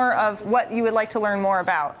of what you would like to learn more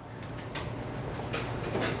about.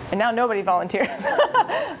 And now nobody volunteers.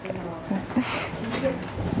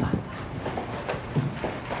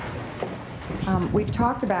 We've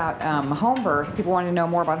talked about home birth. People want to know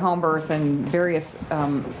more about home birth and various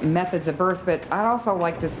methods of birth, but I'd also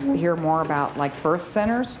like to hear more about like birth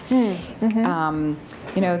centers. The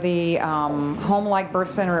home-like birth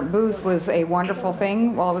center at Booth was a wonderful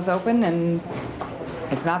thing while it was open, and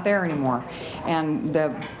it's not there anymore. And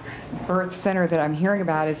the birth center that I'm hearing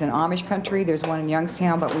about is in Amish country. There's one in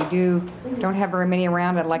Youngstown, but we don't have very many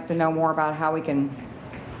around. I'd like to know more about how we can,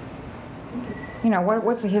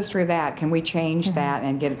 what's the history of that? Can we change that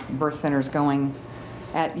and get birth centers going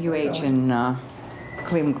at UH and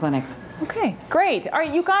Cleveland Clinic? Okay, great. All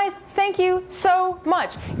right, you guys, thank you so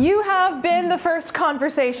much. You have been the first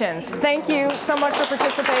conversations. Thank you so much for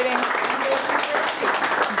participating.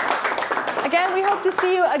 Again, we hope to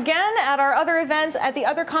see you again at our other events, at the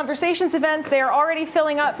other Conversations events. They are already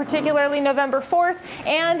filling up, particularly November 4th,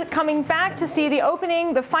 and coming back to see the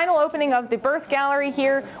opening, the final opening of the Birth Gallery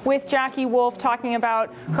here with Jackie Wolf talking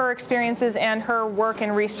about her experiences and her work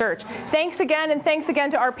and research. Thanks again, and thanks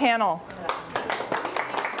again to our panel.